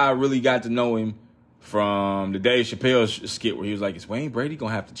 I really got to know him from the Dave Chappelle skit where he was like, is Wayne Brady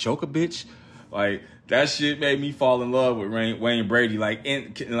gonna have to choke a bitch? Like, that shit made me fall in love with Wayne Brady, like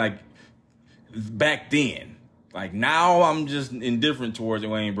back then. Like, now I'm just indifferent towards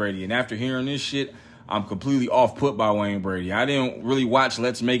Wayne Brady. And after hearing this shit, I'm completely off-put by Wayne Brady. I didn't really watch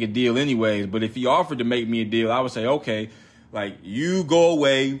Let's Make a Deal anyways, but if he offered to make me a deal, I would say, okay, like, you go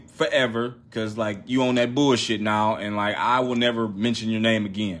away forever because, like, you own that bullshit now, and, like, I will never mention your name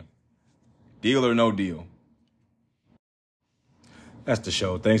again. Deal or no deal. That's the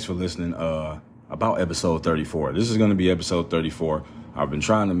show. Thanks for listening. About episode 34. This is going to be episode 34. I've been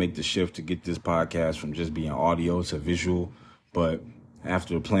trying to make the shift to get this podcast from just being audio to visual, but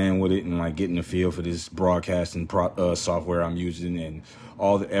after playing with it and like getting a feel for this broadcasting software I'm using and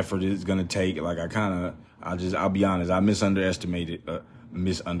all the effort it's going to take, like I'll be honest, I misunderestimated.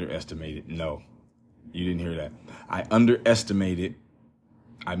 No, you didn't hear that.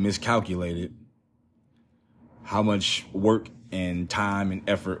 I miscalculated how much work, time, and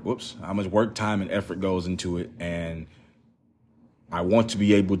effort goes into it. And I want to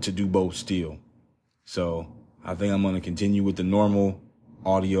be able to do both still. So I think I'm going to continue with the normal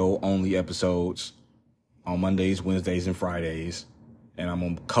audio only episodes on Mondays, Wednesdays, and Fridays. And I'm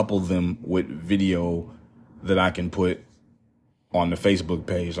going to couple them with video that I can put on the Facebook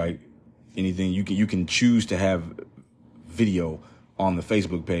page. Like anything, you can choose to have video on the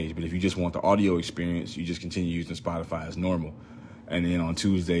Facebook page. But if you just want the audio experience, you just continue using Spotify as normal. And then on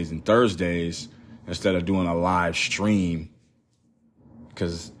Tuesdays and Thursdays, instead of doing a live stream,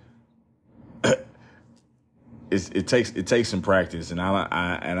 because it takes some practice, and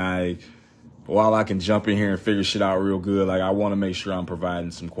I while I can jump in here and figure shit out real good, like I want to make sure I'm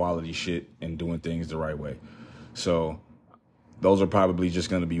providing some quality shit and doing things the right way. So those are probably just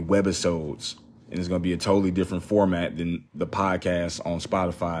going to be webisodes, and it's going to be a totally different format than the podcast on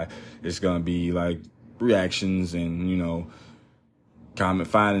Spotify. It's going to be like reactions and comment,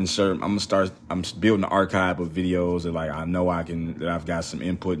 find, insert. I'm building an archive of videos that like I know that I've got some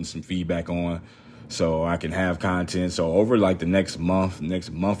input and some feedback on, so I can have content. So over like the next month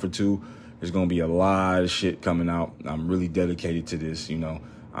or two, there's going to be a lot of shit coming out. I'm really dedicated to this.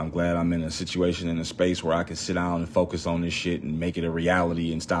 I'm glad I'm in a situation, in a space where I can sit down and focus on this shit and make it a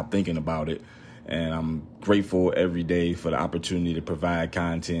reality and stop thinking about it. And I'm grateful every day for the opportunity to provide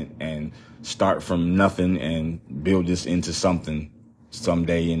content and start from nothing and build this into something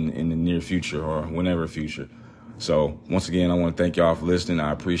someday in the near future or whenever future. So once again, I want to thank y'all for listening.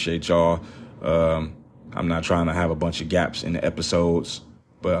 I appreciate y'all. I'm not trying to have a bunch of gaps in the episodes,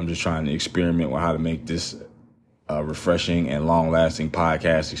 but I'm just trying to experiment with how to make this a refreshing and long-lasting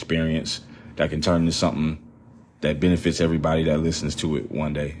podcast experience that can turn into something that benefits everybody that listens to it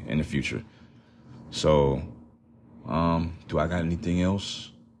one day in the future. So, do I got anything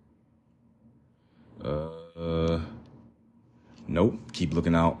else? Nope. Keep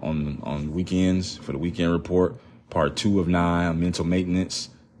looking out on weekends for the weekend report. Part 2 of 9 on mental maintenance.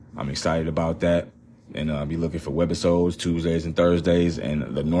 I'm excited about that. And I'll be looking for webisodes Tuesdays and Thursdays,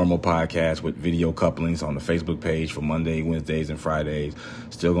 and the normal podcast with video couplings on the Facebook page for Monday, Wednesdays, and Fridays.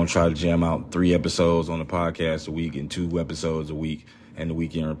 Still going to try to jam out 3 episodes on the podcast a week and 2 episodes a week and the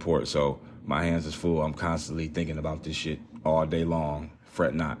weekend report. So my hands is full. I'm constantly thinking about this shit all day long.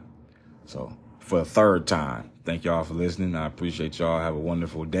 Fret not. So for the 3rd time, thank y'all for listening. I appreciate y'all. Have a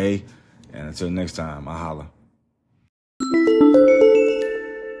wonderful day. And until next time, I holla.